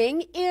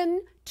something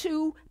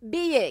into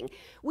being.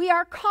 We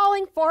are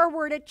calling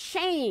forward a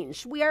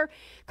change. We are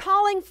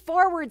calling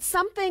forward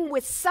something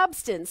with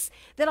substance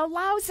that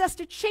allows us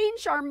to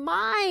change our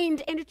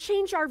mind and to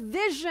change our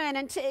vision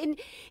and to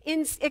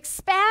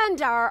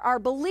expand our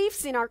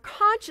beliefs in our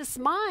conscious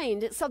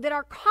mind so that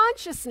our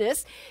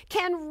consciousness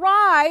can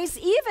rise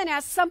even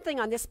as something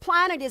on this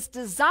planet is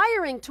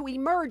desiring to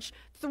emerge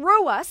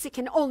through us. It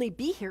can only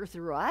be here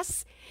through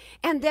us.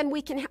 And then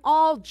we can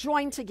all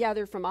join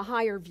together from a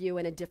higher view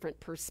and a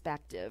different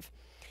perspective.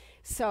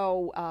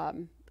 So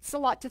it's a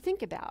lot to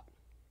think about.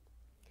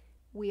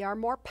 We are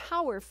more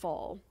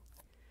powerful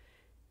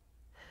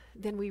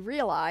than we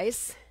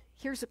realize.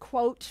 Here's a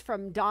quote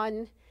from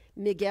Don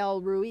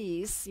Miguel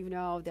Ruiz,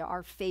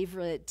 our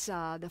favorite,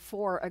 the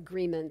Four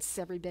Agreements.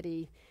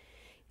 Everybody,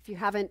 if you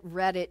haven't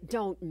read it,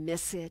 don't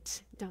miss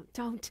it.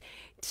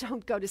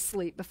 Don't go to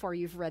sleep before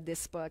you've read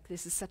this book.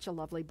 This is such a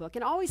lovely book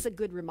and always a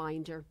good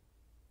reminder.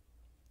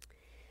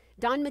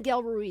 Don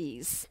Miguel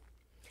Ruiz,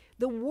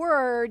 the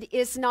word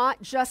is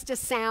not just a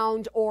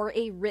sound or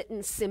a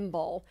written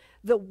symbol.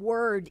 The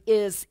word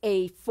is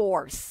a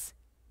force.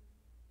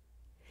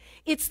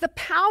 It's the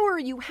power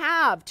you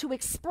have to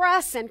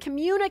express and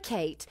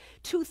communicate,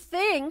 to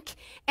think,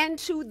 and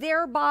to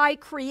thereby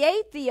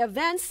create the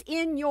events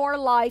in your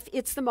life.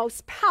 It's the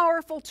most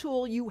powerful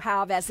tool you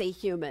have as a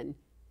human.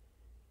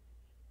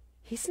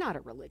 He's not a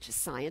religious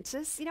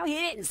scientist. He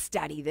didn't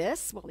study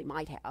this. Well, he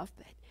might have,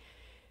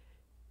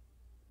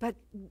 but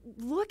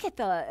look at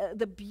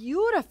the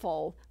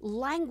beautiful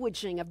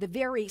languaging of the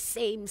very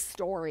same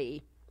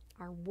story.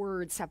 Our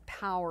words have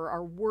power.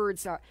 Our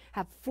words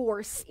have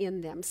force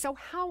in them. So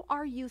how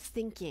are you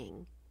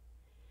thinking?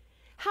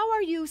 How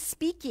are you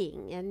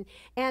speaking?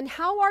 And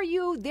how are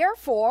you,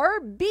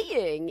 therefore,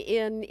 being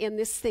in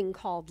this thing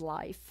called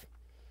life?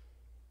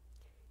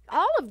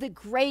 All of the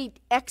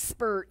great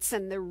experts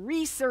and the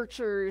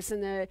researchers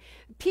and the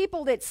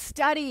people that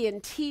study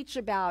and teach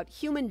about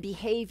human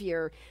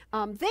behavior,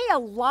 they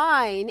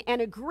align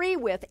and agree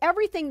with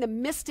everything the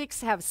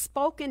mystics have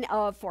spoken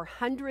of for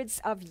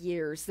hundreds of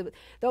years.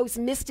 Those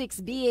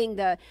mystics being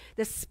the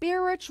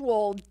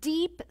spiritual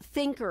deep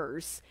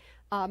thinkers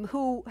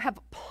who have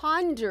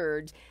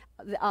pondered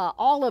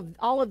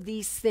all of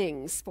these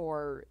things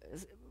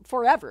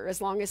forever,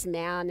 as long as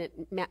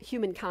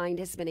humankind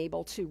has been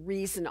able to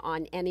reason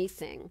on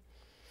anything.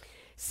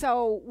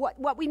 So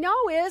what we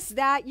know is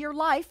that your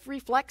life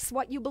reflects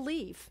what you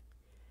believe,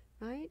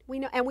 right? We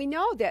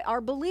know that our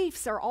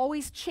beliefs are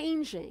always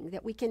changing,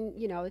 that we can,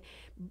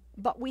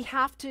 but we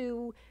have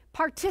to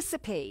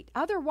participate.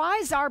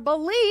 Otherwise, our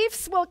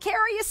beliefs will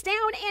carry us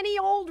down any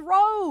old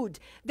road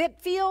that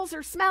feels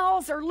or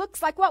smells or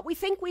looks like what we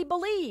think we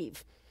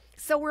believe.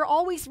 So we're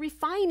always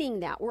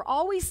refining that. We're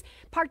always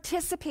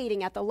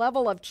participating at the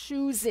level of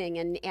choosing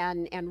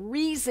and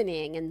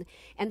reasoning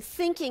and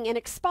thinking and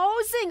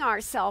exposing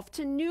ourselves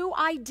to new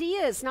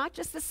ideas, not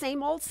just the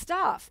same old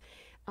stuff.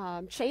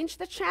 Change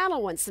the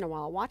channel once in a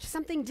while. Watch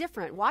something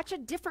different. Watch a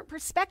different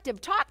perspective.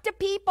 Talk to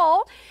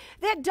people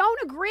that don't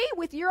agree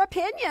with your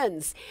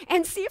opinions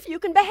and see if you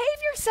can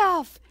behave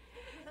yourself.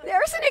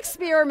 There's an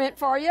experiment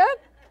for you.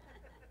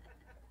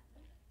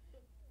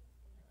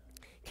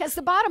 Because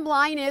the bottom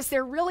line is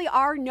there really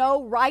are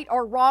no right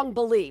or wrong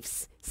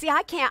beliefs. See,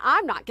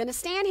 I'm not going to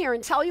stand here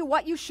and tell you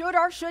what you should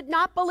or should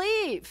not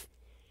believe.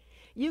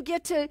 You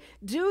get to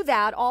do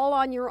that all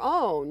on your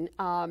own.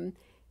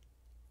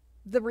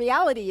 The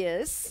reality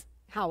is,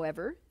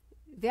 however,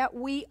 that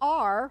we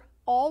are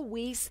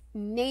always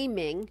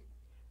naming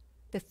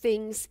the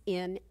things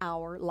in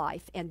our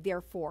life, and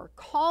therefore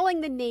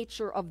calling the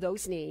nature of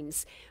those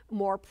names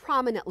more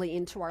prominently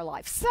into our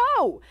life.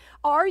 So,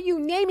 are you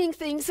naming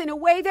things in a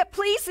way that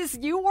pleases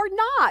you or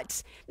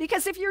not?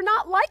 Because if you're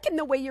not liking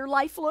the way your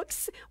life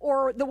looks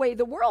or the way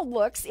the world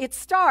looks, it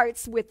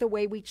starts with the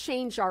way we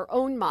change our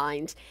own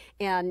mind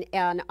and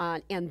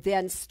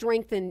then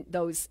strengthen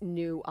those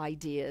new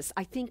ideas.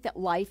 I think that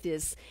life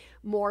is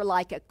more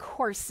like a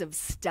course of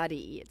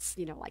study. It's,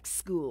 like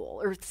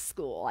school, earth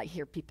school, I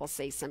hear people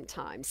say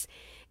sometimes.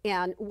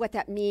 And what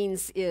that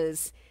means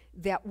is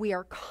that we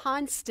are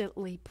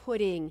constantly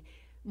putting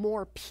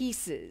more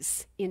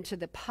pieces into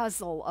the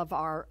puzzle of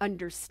our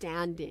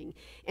understanding.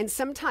 And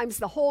sometimes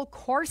the whole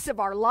course of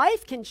our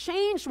life can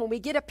change when we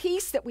get a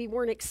piece that we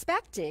weren't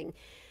expecting.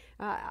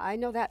 I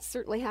know that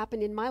certainly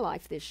happened in my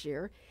life this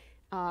year.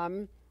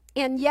 And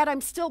yet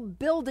I'm still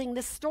building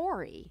the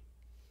story.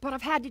 But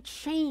I've had to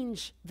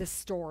change the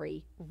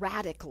story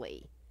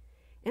radically.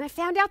 And I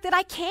found out that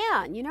I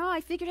can. I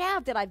figured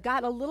out that I've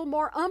got a little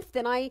more oomph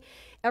than I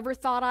ever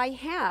thought I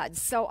had.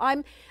 So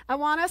I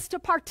want us to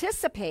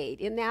participate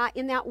in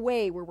that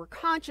way where we're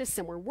conscious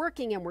and we're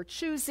working and we're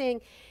choosing,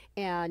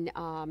 and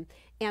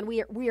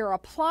we are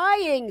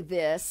applying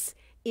this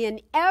in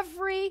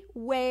every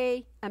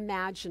way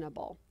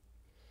imaginable,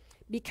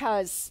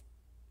 because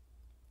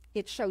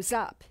it shows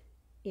up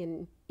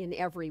in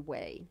every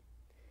way.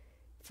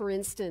 For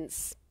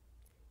instance,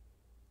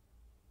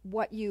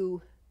 what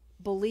you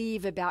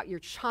believe about your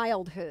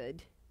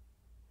childhood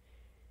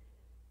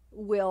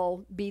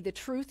will be the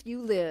truth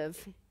you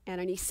live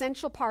and an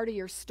essential part of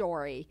your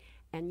story,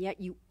 and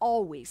yet you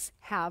always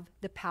have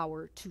the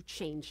power to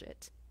change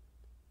it.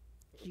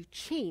 You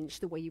change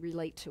the way you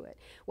relate to it.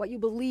 What you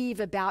believe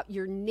about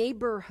your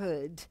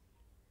neighborhood.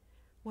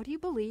 What do you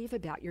believe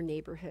about your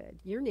neighborhood?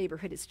 Your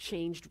neighborhood has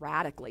changed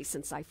radically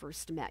since I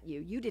first met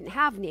you. You didn't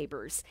have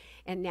neighbors,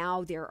 and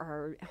now there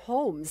are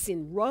homes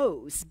in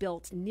rows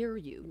built near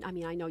you. I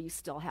mean, I know you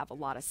still have a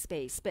lot of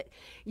space, but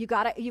you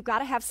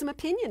gotta have some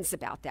opinions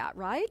about that,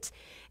 right?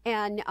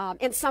 And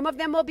some of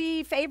them will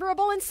be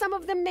favorable, and some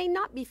of them may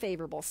not be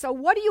favorable. So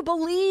what do you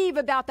believe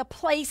about the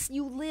place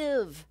you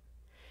live?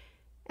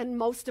 And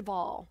most of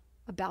all,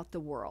 about the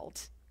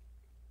world.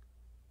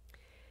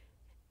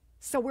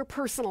 So we're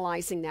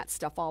personalizing that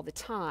stuff all the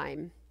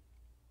time.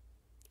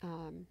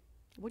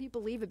 What do you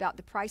believe about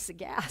the price of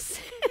gas?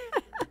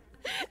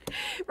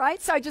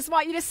 Right? So I just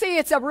want you to see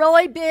it's a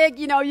really big,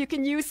 you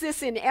can use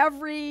this in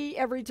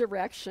every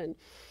direction.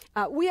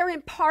 We are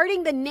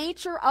imparting the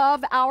nature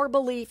of our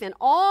belief in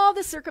all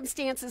the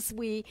circumstances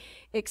we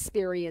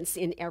experience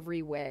in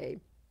every way.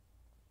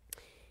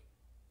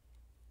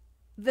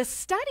 The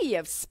study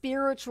of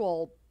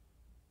spiritual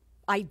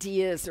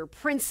ideas or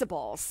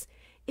principles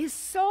is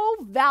so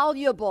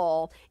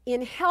valuable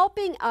in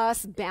helping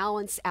us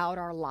balance out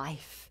our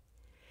life.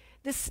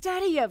 The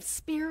study of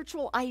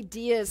spiritual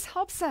ideas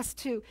helps us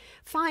to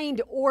find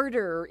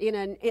order in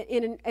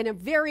a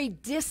very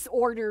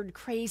disordered,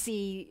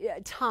 crazy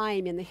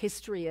time in the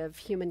history of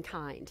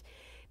humankind,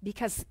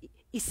 because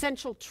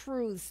essential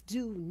truths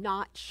do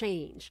not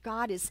change.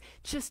 God is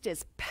just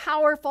as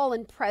powerful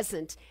and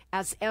present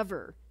as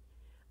ever.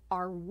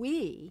 Are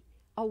we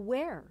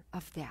aware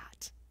of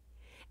that?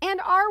 And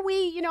are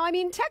we,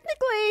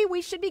 technically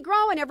we should be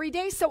growing every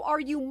day, so are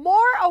you more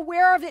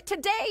aware of it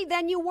today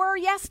than you were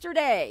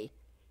yesterday?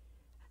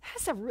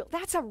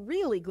 That's a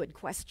really good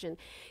question.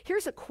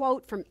 Here's a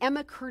quote from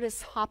Emma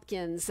Curtis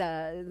Hopkins,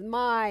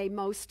 my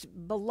most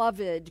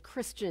beloved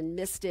Christian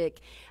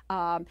mystic,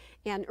 and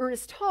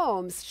Ernest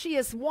Holmes. She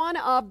is one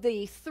of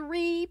the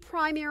 3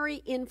 primary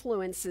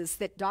influences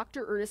that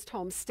Dr. Ernest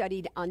Holmes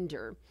studied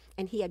under,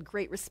 and he had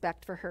great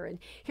respect for her. And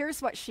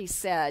here's what she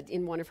said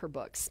in one of her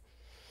books.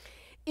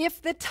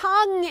 If the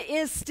tongue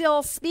is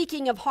still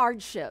speaking of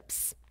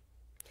hardships,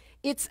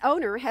 its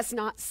owner has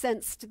not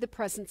sensed the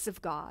presence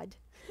of God.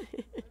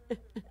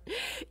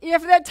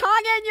 If the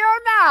tongue in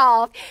your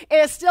mouth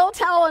is still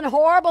telling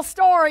horrible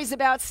stories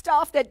about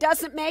stuff that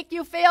doesn't make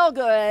you feel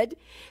good,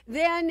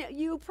 then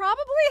you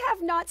probably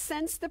have not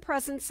sensed the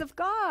presence of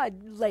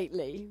God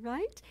lately,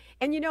 right?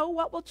 And you know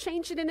what will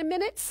change it in a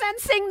minute?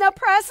 Sensing the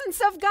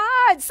presence of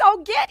God.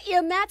 So get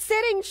in that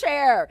sitting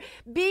chair.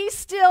 Be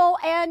still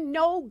and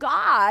know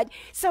God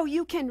so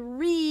you can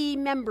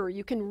remember,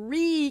 you can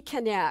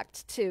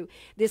reconnect to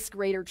this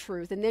greater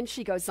truth. And then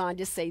she goes on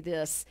to say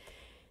this.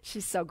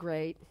 She's so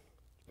great.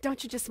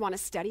 Don't you just want to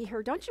study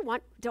her? Don't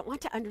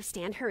want to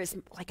understand her as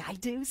like I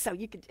do? So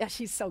you could.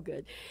 She's so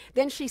good.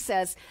 Then she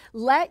says,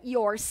 "Let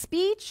your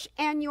speech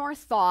and your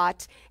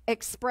thought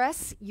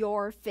express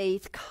your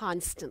faith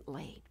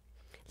constantly."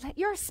 Let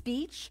your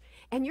speech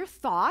and your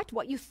thought,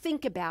 what you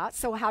think about.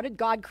 So how did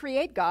God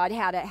create? God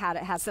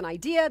has an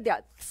idea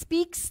that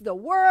speaks the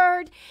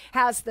word,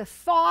 has the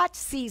thought,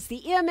 sees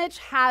the image,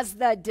 has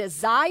the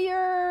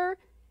desire.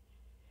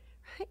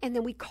 And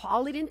then we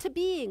call it into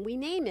being. We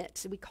name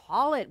it. We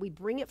call it. We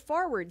bring it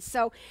forward.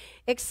 So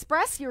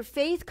express your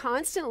faith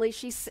constantly.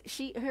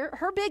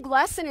 Her big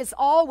lesson is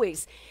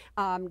always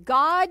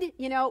God,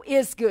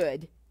 is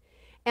good.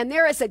 And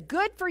there is a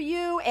good for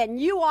you, and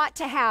you ought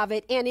to have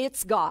it, and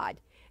it's God.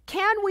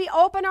 Can we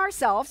open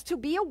ourselves to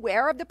be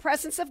aware of the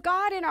presence of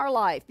God in our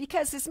life?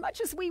 Because as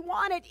much as we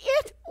want it,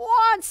 it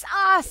wants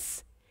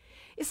us.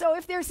 So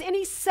if there's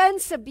any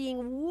sense of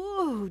being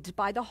wooed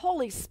by the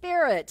Holy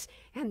Spirit,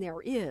 and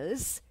there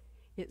is,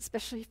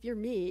 especially if you're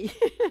me,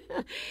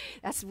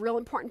 that's a real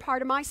important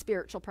part of my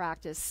spiritual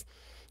practice,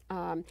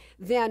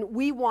 then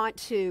we want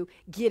to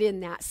get in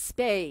that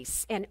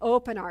space and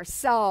open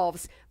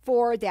ourselves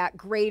for that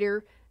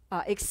greater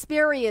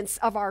experience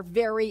of our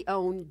very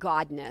own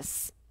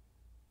Godness.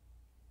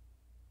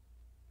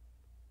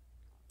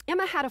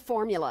 Emma had a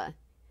formula.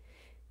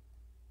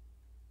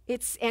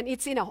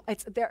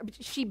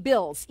 She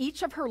builds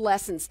each of her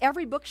lessons.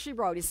 Every book she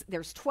wrote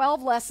there's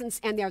 12 lessons,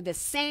 and they're the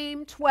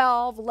same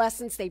 12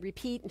 lessons. They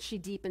repeat, and she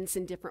deepens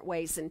in different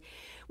ways. And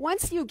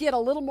once you get a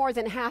little more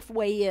than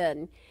halfway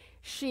in,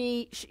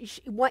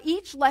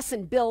 each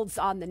lesson builds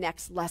on the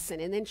next lesson,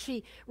 and then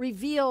she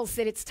reveals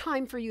that it's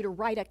time for you to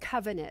write a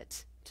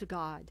covenant to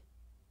God.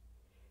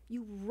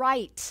 You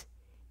write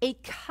a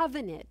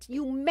covenant.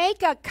 You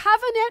make a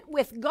covenant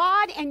with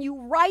God and you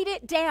write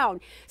it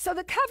down. So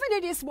the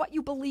covenant is what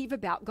you believe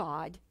about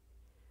God.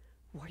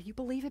 What do you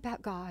believe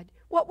about God?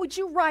 What would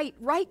you write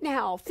right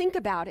now? Think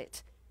about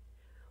it.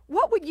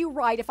 What would you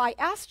write if I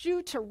asked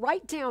you to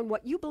write down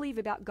what you believe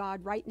about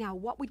God right now?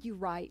 What would you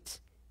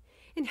write?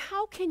 And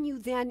how can you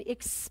then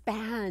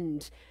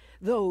expand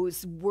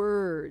those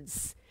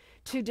words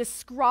to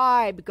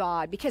describe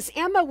God? Because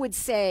Emma would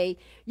say,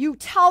 you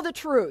tell the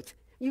truth.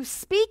 You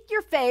speak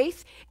your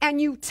faith and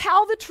you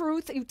tell the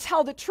truth. You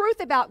tell the truth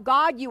about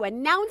God. You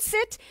announce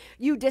it.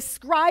 You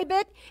describe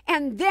it.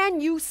 And then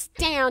you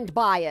stand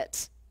by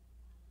it.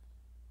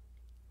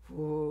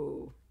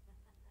 Ooh.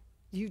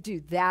 You do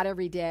that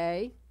every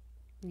day.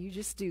 You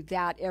just do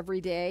that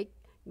every day.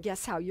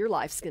 Guess how your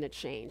life's going to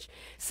change.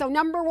 So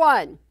number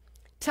one,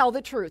 tell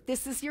the truth.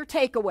 This is your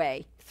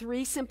takeaway.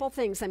 3 simple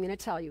things I'm going to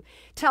tell you.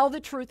 Tell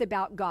the truth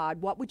about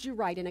God. What would you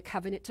write in a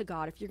covenant to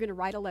God? If you're going to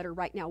write a letter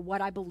right now,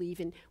 what I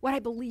believe in, what I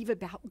believe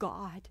about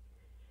God.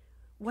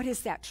 What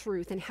is that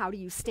truth, and how do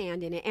you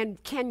stand in it?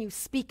 And can you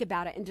speak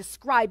about it and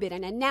describe it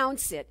and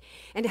announce it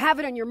and have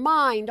it on your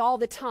mind all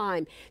the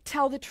time?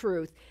 Tell the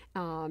truth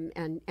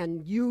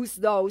and use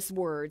those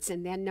words.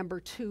 And then number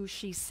 2,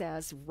 she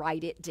says,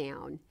 write it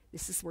down.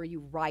 This is where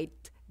you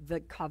write the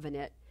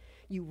covenant.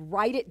 You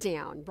write it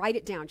down, write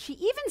it down. She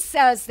even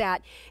says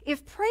that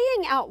if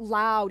praying out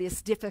loud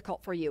is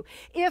difficult for you,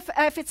 if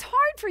it's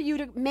hard for you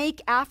to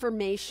make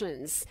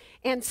affirmations,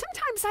 and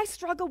sometimes I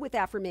struggle with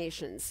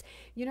affirmations,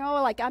 you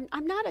know, like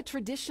I'm not a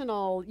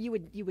traditional, you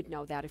would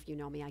know that if you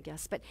know me, I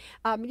guess, but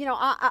you know,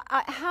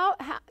 how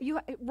you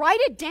write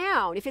it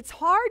down. If it's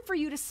hard for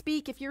you to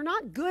speak, if you're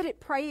not good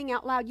at praying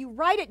out loud, you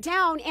write it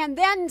down, and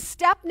then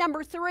step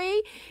number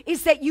 3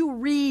 is that you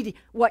read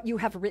what you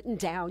have written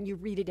down. You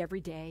read it every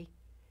day.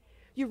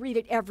 You read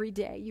it every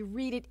day. You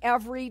read it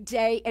every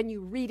day, and you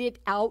read it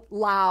out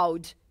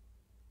loud.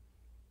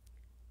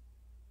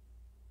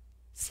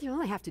 So you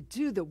only have to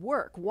do the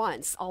work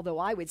once, although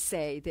I would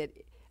say that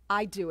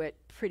I do it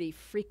pretty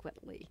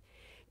frequently.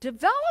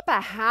 Develop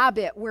a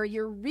habit where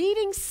you're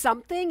reading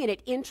something and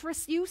it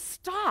interests you.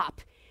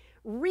 Stop.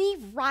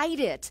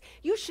 Rewrite it.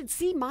 You should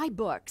see my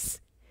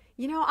books.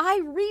 You know, I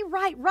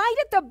rewrite right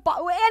at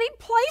any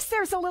place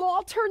there's a little,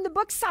 I'll turn the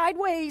book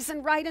sideways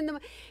and write in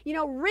the, you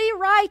know,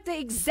 rewrite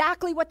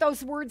exactly what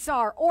those words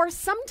are. Or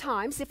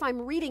sometimes if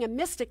I'm reading a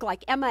mystic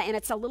like Emma and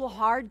it's a little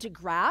hard to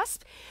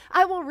grasp,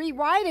 I will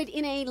rewrite it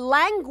in a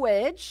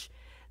language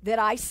that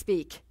I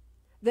speak,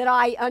 that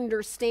I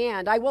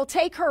understand. I will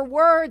take her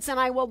words and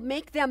I will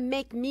make them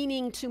make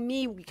meaning to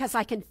me because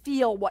I can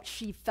feel what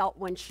she felt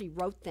when she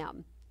wrote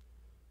them.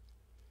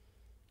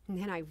 And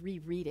then I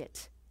reread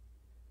it.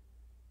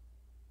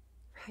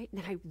 Right?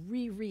 And then I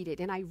reread it,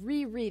 and I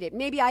reread it.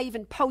 Maybe I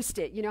even post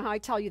it. You know how I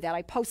tell you that?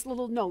 I post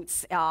little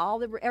notes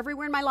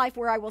everywhere in my life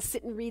where I will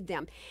sit and read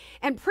them.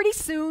 And pretty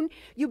soon,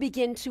 you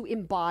begin to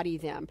embody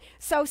them.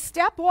 So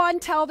step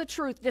 1, tell the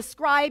truth.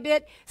 Describe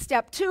it.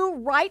 Step 2,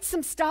 write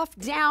some stuff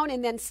down.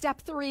 And then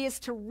step 3 is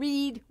to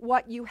read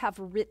what you have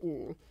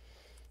written.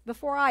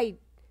 Before I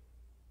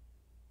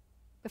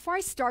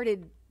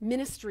started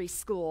ministry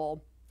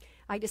school,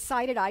 I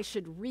decided I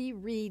should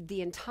reread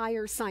the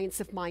entire Science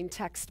of Mind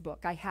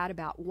textbook. I had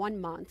about 1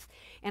 month,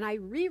 and I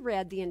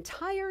reread the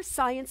entire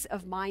Science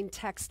of Mind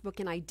textbook,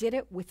 and I did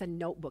it with a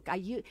notebook.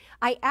 I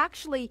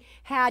actually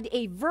had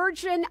a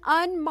virgin,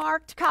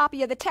 unmarked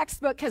copy of the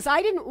textbook because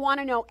I didn't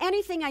want to know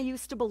anything I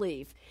used to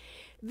believe.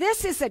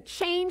 This is a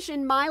change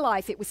in my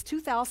life. It was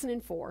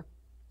 2004.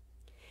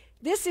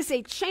 This is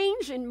a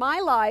change in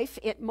my life.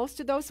 Most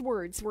of those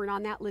words weren't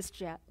on that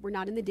list yet. We're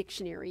not in the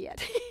dictionary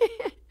yet.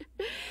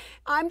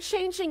 I'm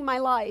changing my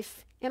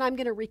life, and I'm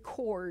going to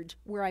record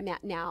where I'm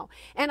at now.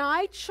 And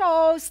I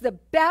chose the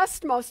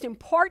best, most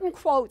important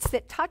quotes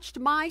that touched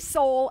my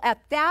soul at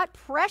that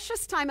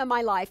precious time of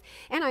my life,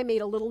 and I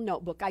made a little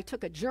notebook. I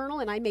took a journal,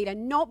 and I made a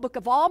notebook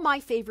of all my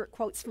favorite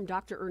quotes from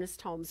Dr.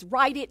 Ernest Holmes.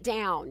 Write it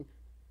down.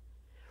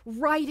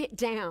 Write it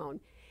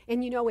down.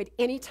 And at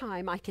any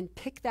time I can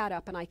pick that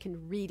up and I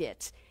can read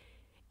it.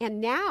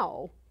 And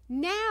now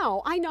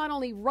I not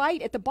only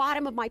write at the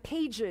bottom of my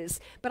pages,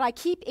 but I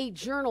keep a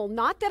journal,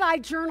 not that I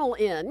journal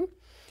in.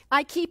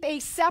 I keep a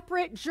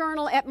separate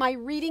journal at my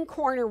reading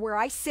corner where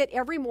I sit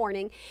every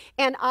morning,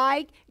 and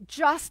I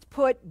just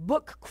put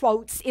book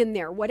quotes in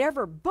there,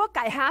 whatever book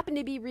I happen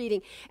to be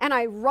reading, and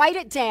I write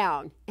it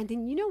down. And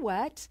then you know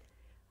what?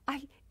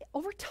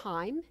 Over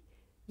time,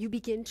 you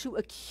begin to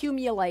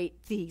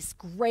accumulate these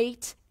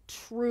great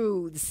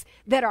truths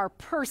that are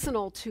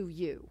personal to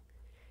you.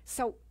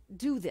 So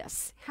do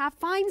this.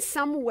 Find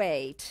some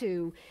way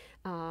to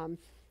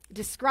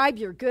describe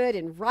your good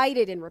and write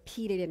it and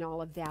repeat it and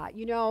all of that.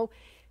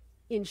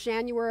 In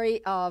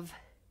January of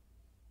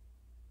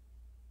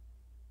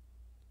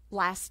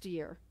last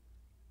year,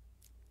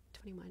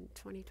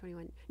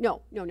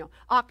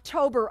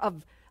 October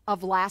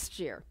of last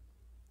year,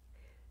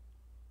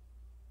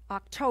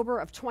 October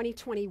of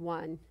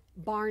 2021,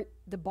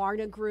 the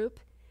Barna Group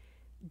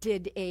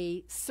did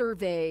a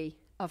survey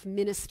of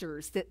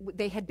ministers. That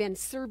they had been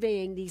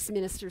surveying these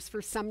ministers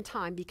for some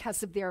time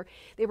because of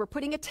they were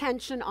putting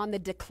attention on the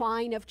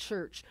decline of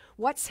church.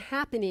 What's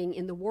happening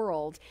in the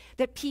world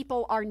that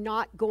people are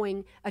not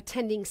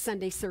attending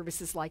Sunday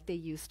services like they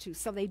used to.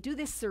 So they do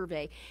this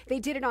survey. They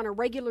did it on a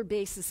regular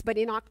basis, but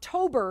in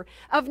October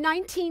of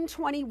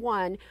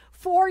 1921,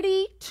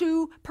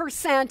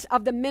 42%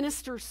 of the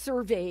ministers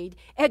surveyed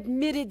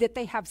admitted that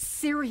they have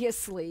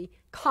seriously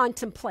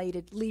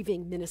contemplated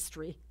leaving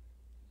ministry.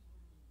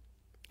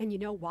 And you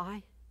know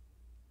why?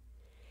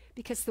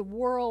 Because the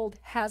world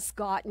has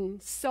gotten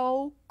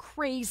so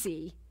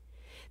crazy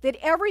that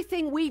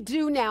everything we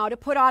do now to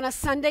put on a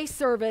Sunday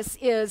service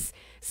is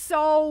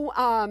so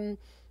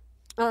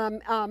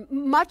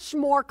much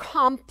more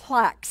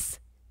complex.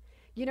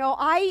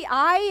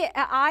 I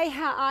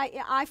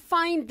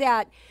find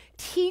that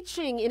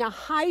teaching in a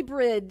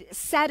hybrid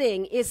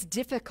setting is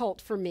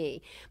difficult for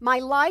me. My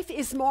life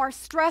is more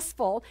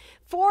stressful.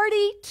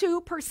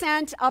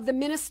 42% of the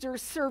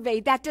ministers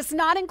surveyed, that does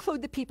not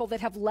include the people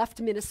that have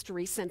left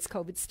ministry since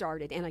COVID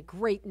started, and a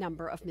great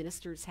number of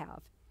ministers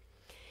have.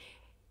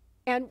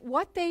 And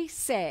what they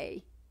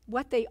say,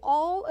 what they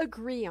all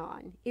agree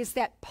on, is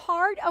that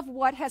part of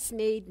what has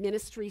made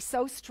ministry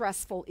so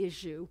stressful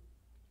is you.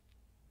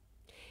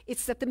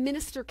 It's that the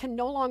minister can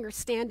no longer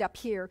stand up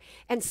here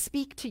and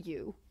speak to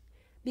you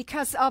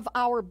because of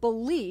our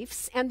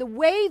beliefs and the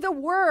way the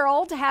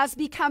world has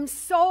become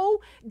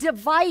so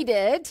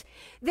divided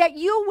that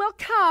you will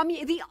come,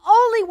 the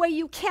only way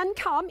you can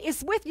come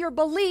is with your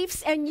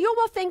beliefs, and you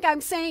will think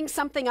I'm saying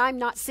something I'm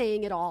not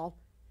saying at all.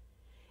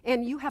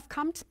 And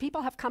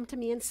people have come to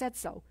me and said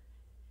so.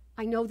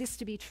 I know this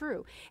to be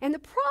true. And the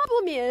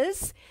problem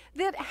is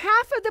that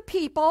half of the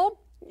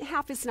people,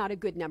 half is not a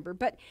good number,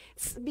 but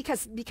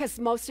because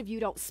most of you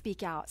don't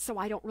speak out, so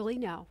I don't really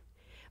know.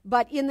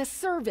 But in the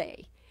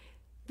survey,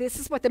 this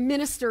is what the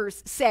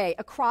ministers say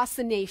across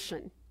the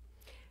nation.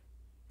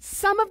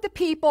 Some of the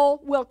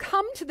people will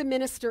come to the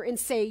minister and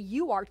say,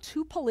 "You are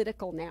too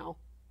political now."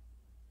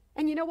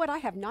 And you know what? I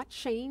have not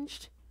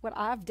changed what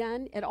I've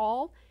done at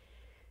all.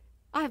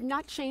 I have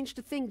not changed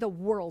a thing. The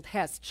world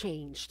has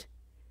changed.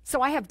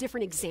 So I have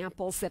different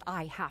examples that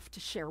I have to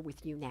share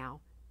with you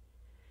now.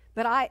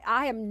 But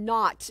I am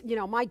not,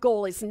 my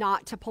goal is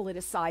not to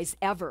politicize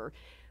ever.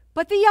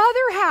 But the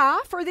other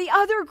half, or the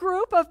other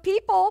group of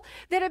people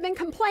that have been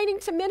complaining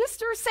to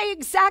ministers, say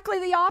exactly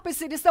the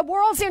opposite, is the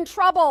world's in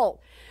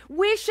trouble.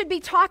 We should be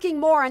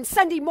talking more on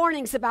Sunday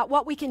mornings about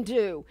what we can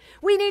do.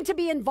 We need to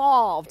be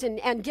involved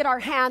and get our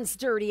hands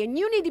dirty, and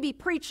you need to be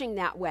preaching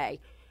that way.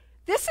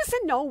 This is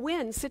a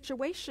no-win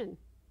situation.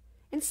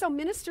 And so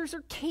ministers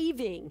are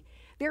caving.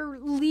 They're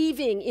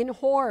leaving in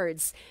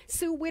hordes.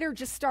 Sue Witter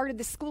just started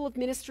the School of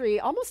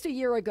Ministry almost a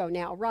year ago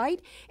now, right?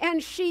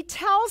 And she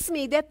tells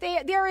me that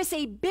there is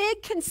a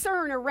big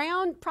concern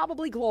around,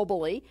 probably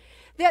globally,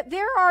 that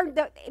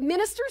the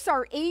ministers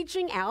are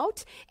aging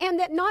out, and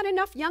that not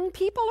enough young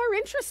people are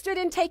interested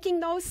in taking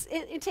those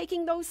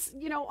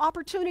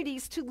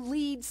opportunities to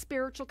lead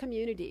spiritual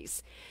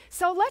communities.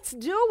 So let's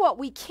do what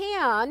we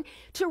can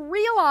to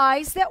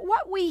realize that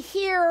what we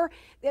hear,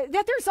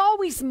 that there's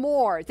always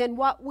more than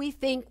what we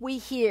think we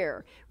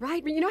hear,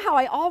 right? You know how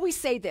I always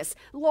say this,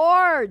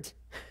 Lord.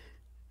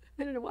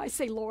 I don't know why I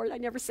say Lord. I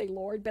never say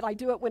Lord, but I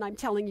do it when I'm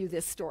telling you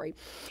this story.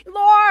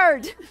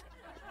 Lord,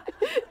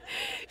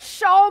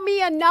 show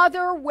me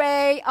another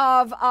way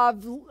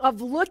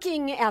of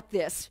looking at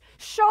this.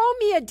 Show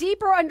me a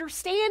deeper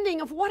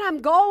understanding of what I'm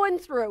going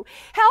through.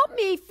 Help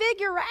me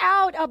figure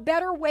out a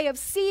better way of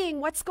seeing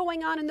what's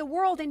going on in the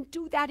world, and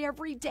do that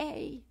every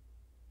day.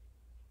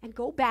 And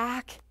go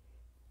back.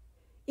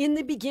 In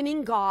the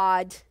beginning,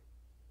 God,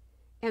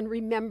 and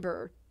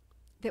remember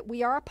that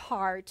we are a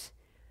part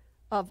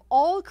of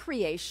all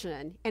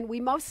creation, and we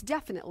most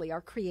definitely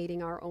are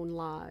creating our own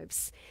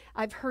lives.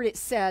 I've heard it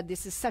said,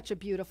 this is such a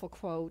beautiful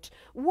quote,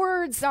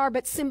 words are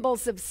but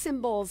symbols of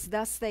symbols,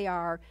 thus they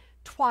are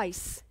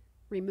twice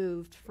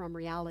removed from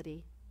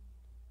reality.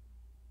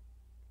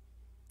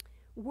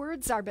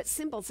 Words are but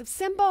symbols of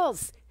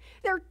symbols.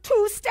 They're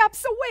 2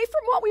 steps away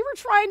from what we were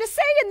trying to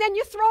say, and then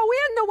you throw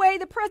in the way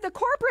the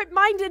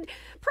corporate-minded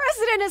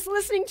president is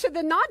listening to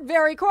the not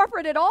very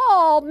corporate at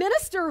all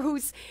minister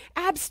who's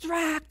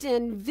abstract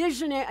and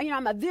visionary.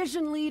 I'm a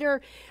vision leader.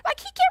 Like,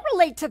 he can't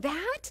relate to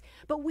that,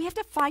 but we have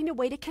to find a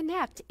way to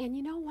connect. And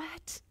you know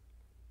what?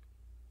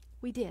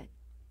 We did.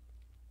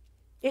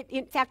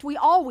 In fact, we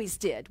always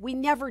did. We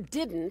never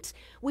didn't.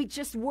 We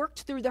just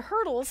worked through the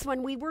hurdles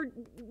when we were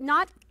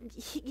not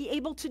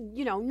able to,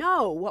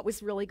 know what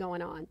was really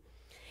going on.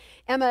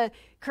 Emma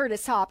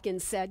Curtis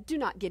Hopkins said, "Do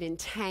not get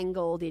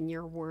entangled in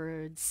your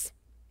words.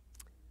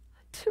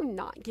 Do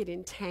not get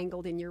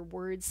entangled in your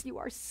words. You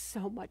are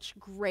so much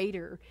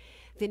greater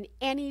than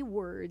any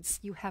words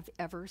you have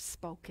ever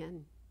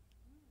spoken."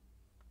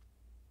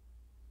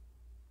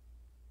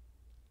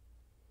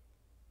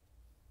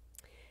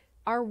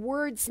 Our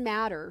words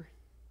matter.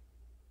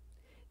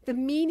 The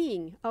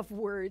meaning of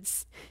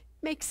words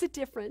makes a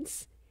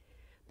difference.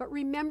 But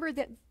remember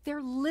that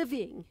they're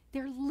living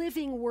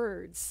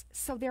words.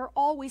 So they're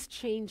always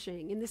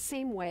changing in the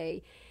same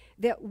way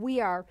that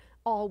we are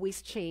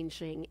always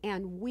changing.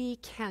 And we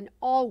can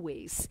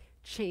always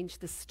change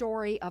the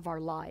story of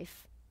our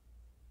life.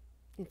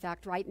 In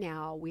fact, right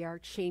now, we are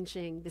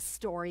changing the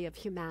story of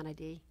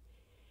humanity.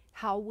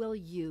 How will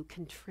you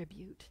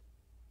contribute?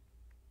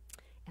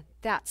 And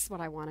that's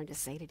what I wanted to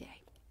say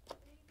today.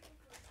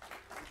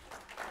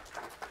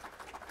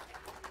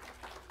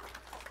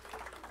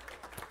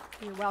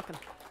 You're welcome.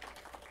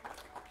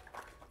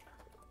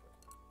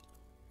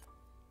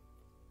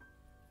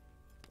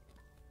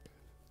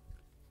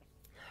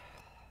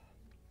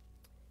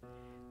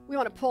 We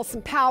want to pull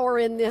some power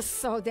in this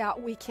so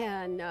that we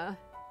can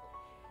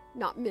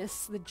not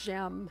miss the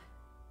gem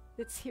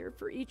that's here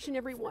for each and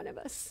every one of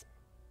us.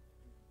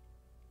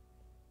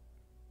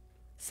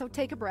 So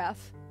take a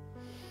breath.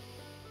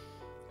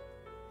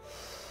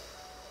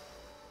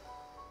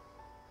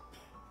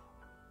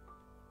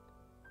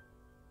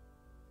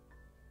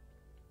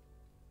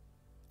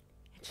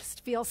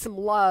 Just feel some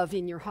love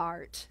in your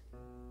heart.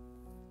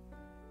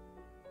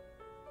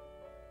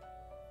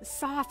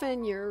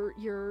 Soften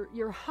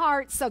your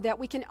heart so that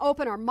we can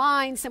open our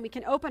minds and we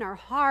can open our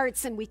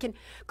hearts and we can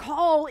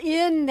call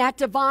in that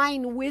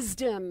divine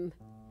wisdom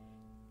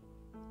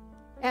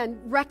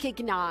and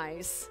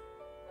recognize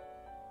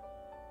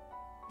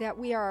that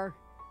we are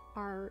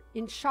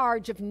in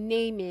charge of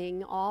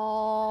naming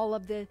all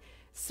of the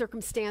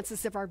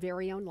circumstances of our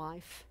very own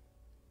life.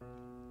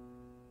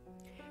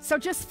 So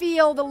just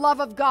feel the love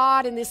of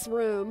God in this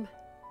room.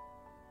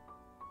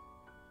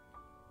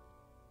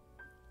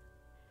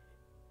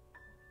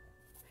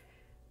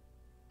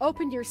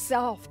 Open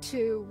yourself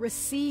to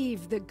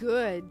receive the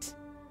good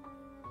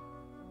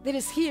that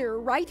is here,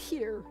 right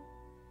here.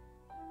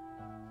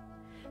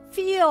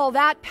 Feel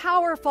that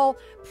powerful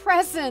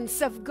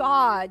presence of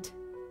God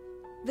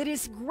that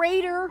is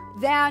greater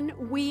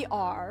than we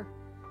are.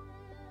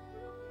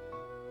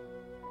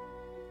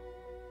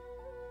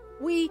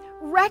 We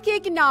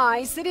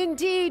recognize that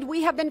indeed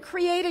we have been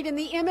created in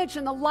the image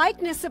and the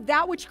likeness of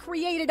that which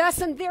created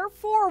us, and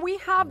therefore we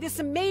have this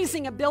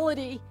amazing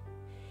ability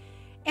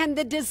and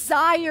the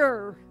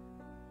desire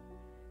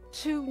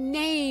to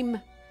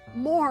name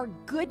more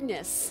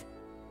goodness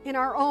in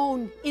our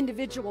own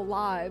individual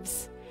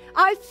lives.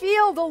 I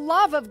feel the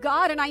love of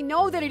God, and I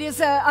know that it is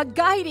a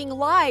guiding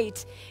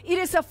light. It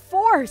is a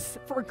force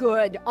for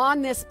good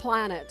on this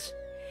planet,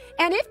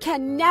 and it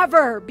can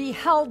never be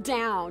held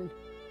down.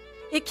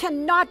 It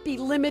cannot be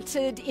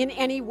limited in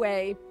any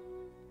way.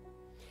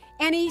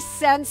 Any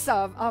sense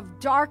of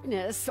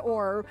darkness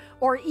or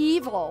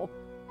evil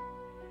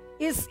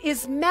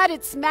is met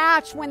its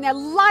match when the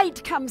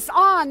light comes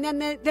on. Then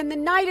the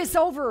night is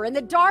over and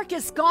the dark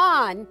is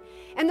gone.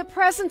 And the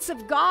presence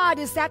of God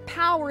is that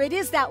power. It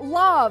is that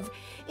love.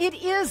 It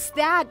is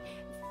that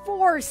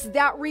force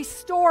that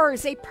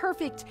restores a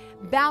perfect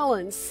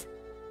balance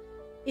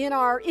in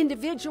our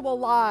individual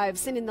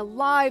lives and in the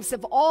lives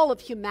of all of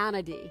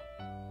humanity.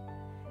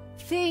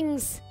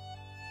 Things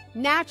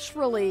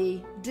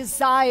naturally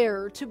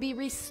desire to be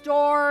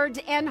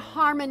restored and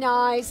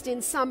harmonized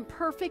in some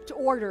perfect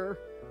order.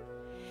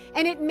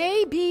 And it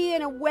may be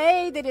in a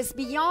way that is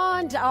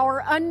beyond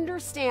our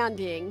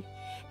understanding.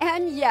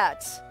 And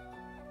yet,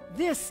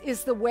 this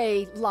is the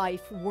way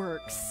life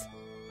works.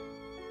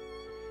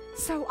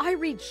 So I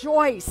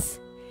rejoice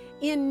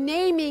in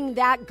naming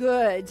that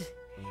good,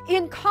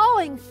 in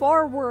calling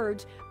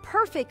forward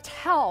perfect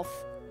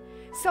health,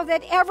 so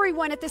that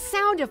everyone at the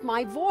sound of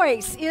my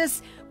voice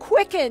is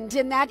quickened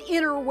in that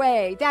inner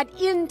way, that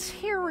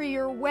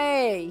interior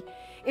way,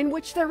 in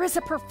which there is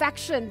a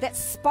perfection that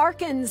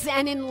sparkens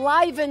and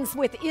enlivens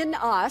within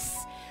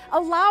us,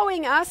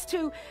 allowing us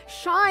to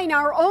shine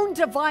our own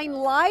divine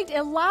light,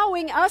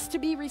 allowing us to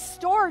be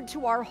restored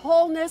to our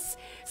wholeness,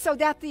 so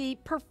that the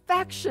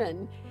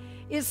perfection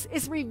is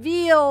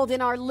revealed in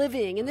our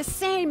living. And the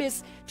same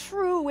is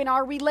true in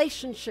our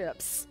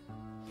relationships.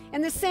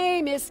 And the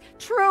same is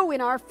true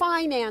in our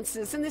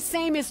finances. And the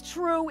same is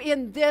true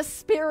in this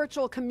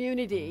spiritual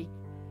community.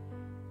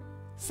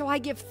 So I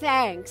give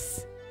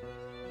thanks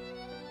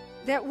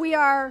that we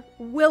are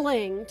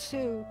willing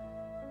to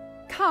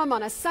come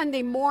on a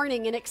Sunday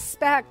morning and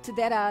expect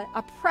that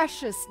a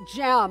precious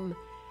gem,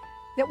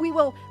 that we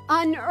will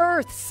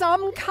unearth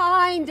some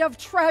kind of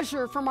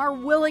treasure from our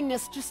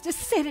willingness just to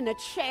sit in a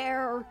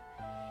chair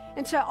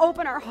and to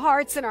open our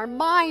hearts and our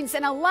minds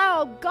and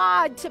allow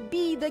God to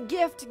be the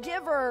gift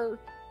giver.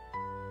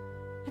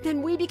 And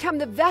then we become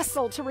the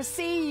vessel to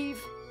receive.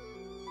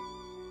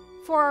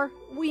 For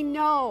we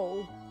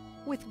know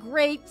with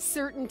great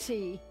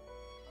certainty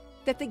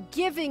that the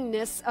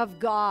givingness of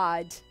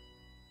God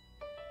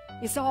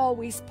is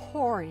always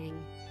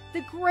pouring.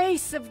 The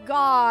grace of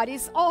God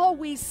is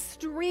always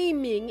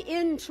streaming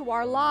into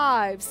our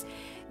lives.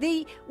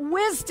 The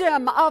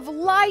wisdom of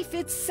life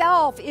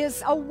itself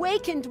is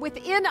awakened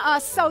within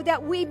us so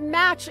that we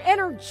match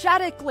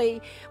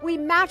energetically. We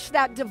match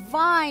that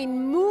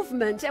divine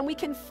movement, and we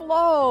can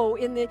flow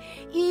in the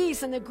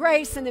ease and the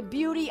grace and the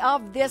beauty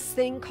of this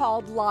thing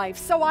called life.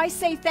 So I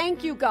say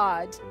thank you,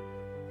 God.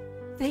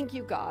 Thank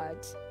you, God.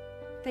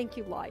 Thank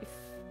you, life.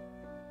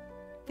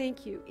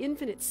 Thank you,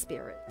 Infinite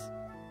Spirit,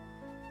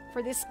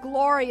 for this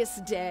glorious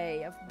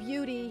day of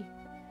beauty,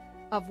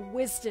 of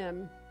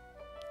wisdom,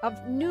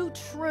 of new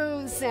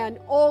truths and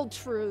old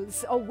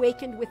truths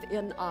awakened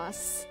within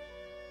us.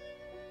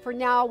 For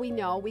now we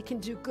know we can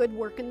do good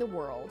work in the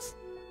world,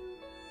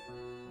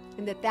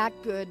 and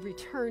that good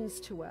returns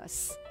to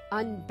us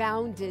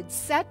unbounded,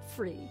 set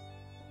free,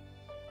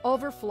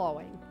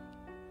 overflowing.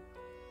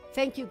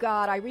 Thank you,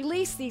 God. I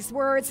release these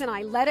words and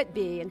I let it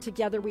be, and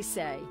together we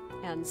say,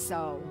 and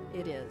so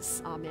it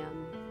is.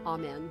 Amen.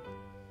 Amen.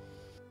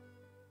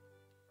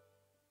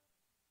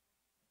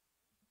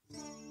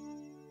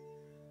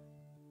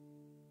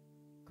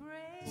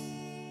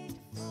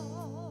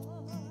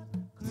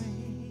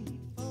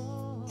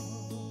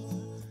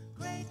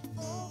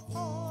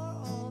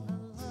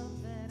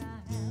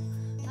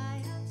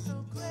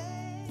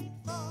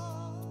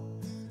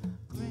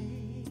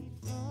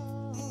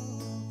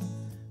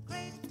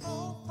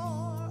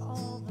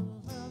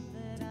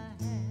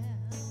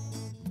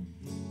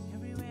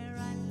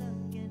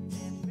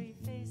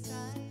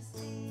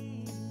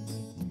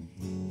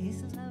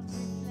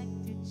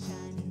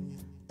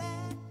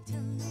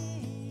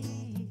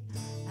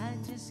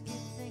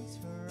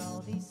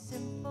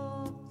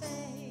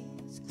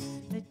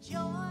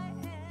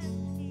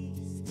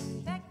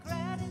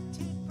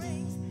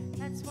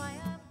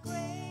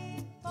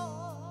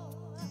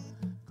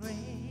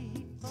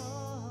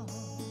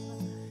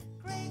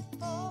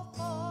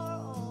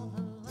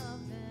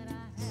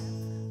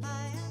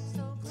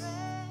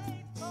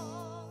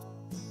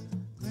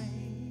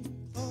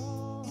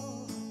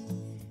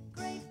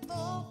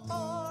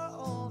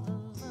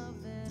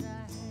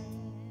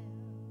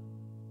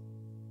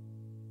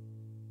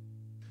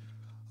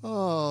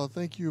 Oh,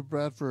 thank you,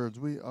 Bradfords.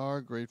 We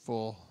are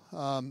grateful.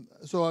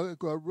 So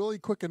a really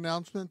quick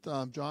announcement.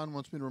 John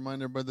wants me to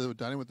remind everybody that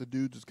Dining with the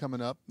Dudes is coming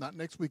up, not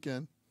next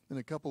weekend, in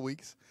a couple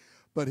weeks,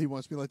 but he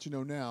wants me to let you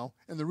know now.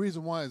 And the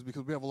reason why is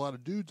because we have a lot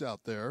of dudes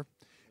out there,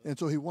 and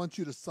so he wants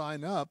you to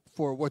sign up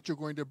for what you're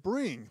going to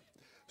bring.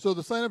 So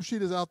the sign-up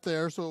sheet is out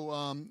there. So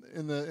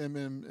in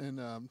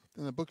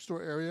the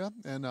bookstore area,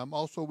 and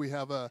also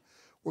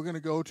we're going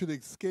to go to the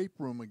escape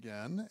room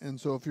again. And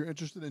so if you're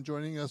interested in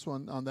joining us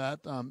on that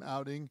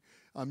outing,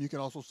 you can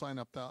also sign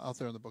up out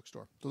there in the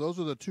bookstore. So those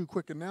are the two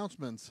quick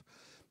announcements.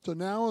 So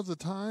now is the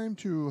time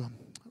to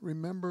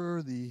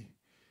remember the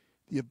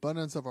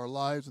abundance of our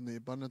lives and the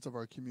abundance of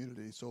our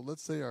community. So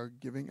let's say our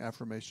giving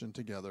affirmation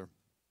together.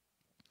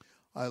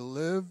 I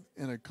live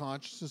in a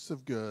consciousness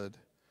of good.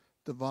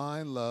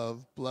 Divine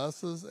love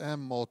blesses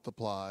and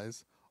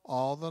multiplies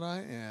all that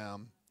I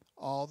am,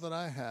 all that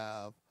I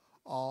have,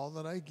 all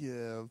that I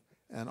give,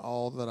 and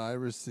all that I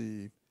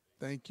receive.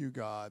 Thank you,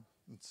 God.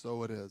 And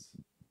so it is.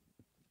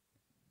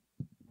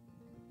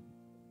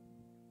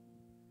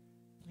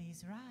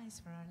 Please rise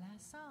for our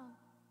last song.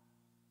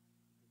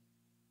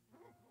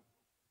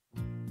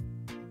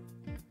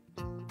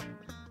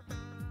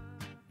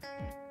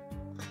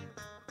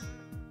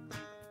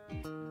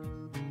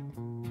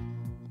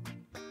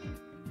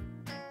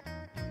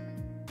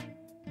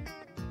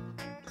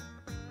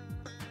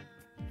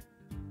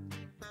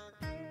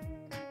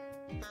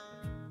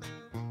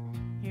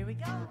 Here we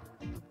go.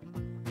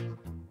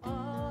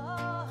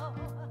 Oh,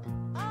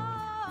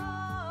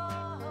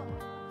 oh,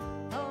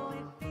 oh,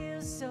 it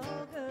feels so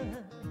good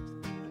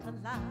to be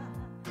alive.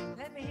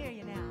 Let me hear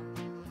you now.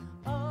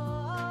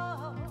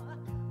 Oh,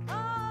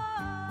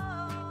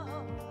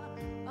 oh,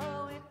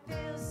 oh, it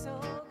feels so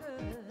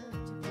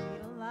good to be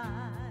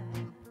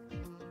alive.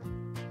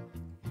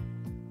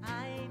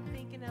 I ain't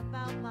thinking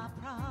about my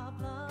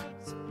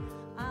problems.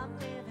 I'm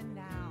living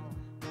now.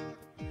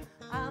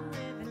 I'm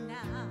living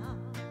now.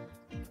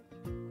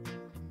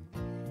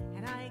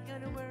 And I ain't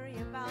gonna worry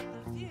about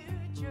the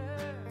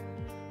future.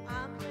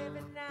 I'm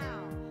living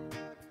now.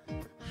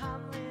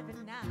 I'm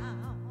living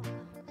now.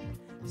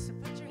 So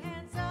put your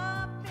hands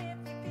up if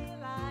you feel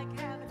like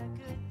having a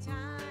good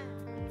time.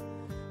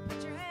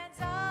 Put your hands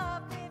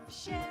up if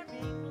you're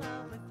sharing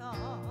love with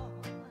all.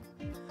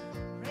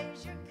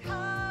 Raise your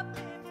cup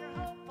if you're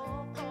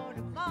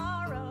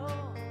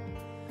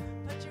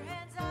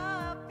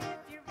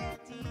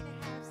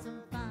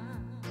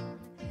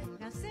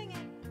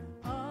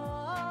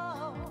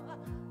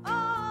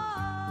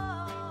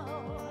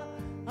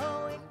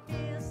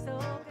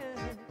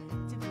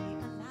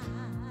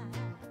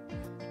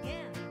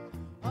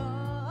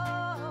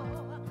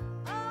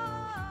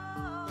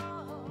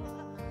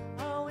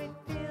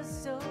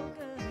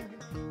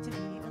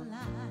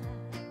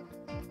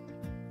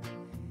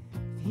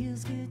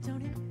Feels good,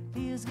 don't it?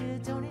 Feels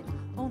good, don't it?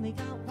 Only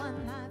got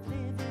one life, live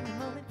in the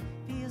moment.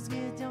 Feels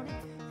good, don't it?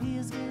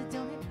 Feels good,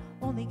 don't it?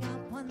 Only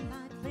got one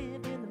life,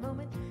 live in the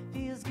moment.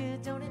 Feels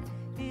good, don't it?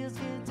 Feels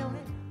good, don't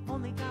it?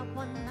 Only got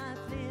one life,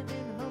 live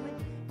in the moment.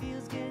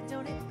 Feels good,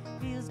 don't it?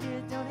 Feels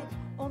good, don't it?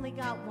 Only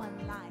got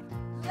one life,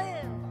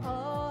 live.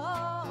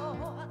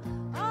 Oh,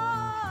 oh,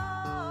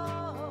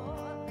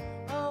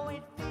 oh,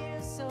 it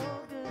feels so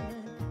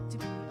good to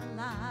be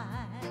alive.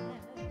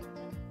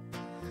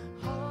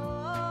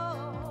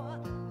 Oh,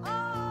 oh,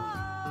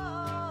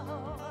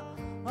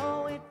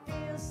 oh, it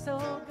feels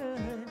so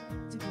good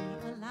to be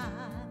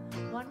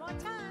alive. One more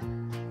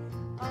time.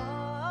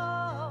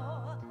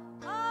 Oh,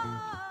 oh,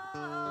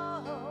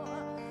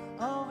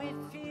 oh, it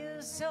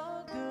feels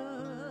so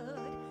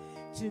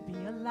good to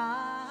be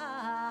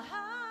alive.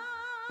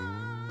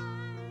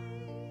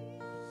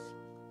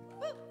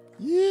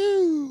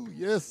 You.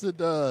 Yes, it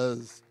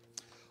does.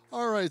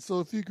 All right, so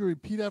if you could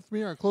repeat after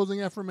me our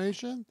closing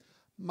affirmation.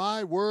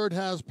 My word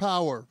has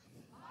power.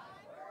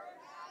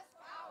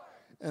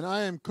 And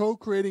I am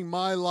co-creating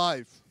my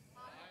life.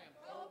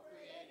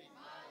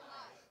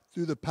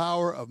 Through the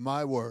power of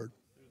my word.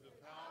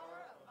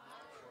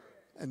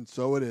 And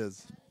so it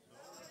is.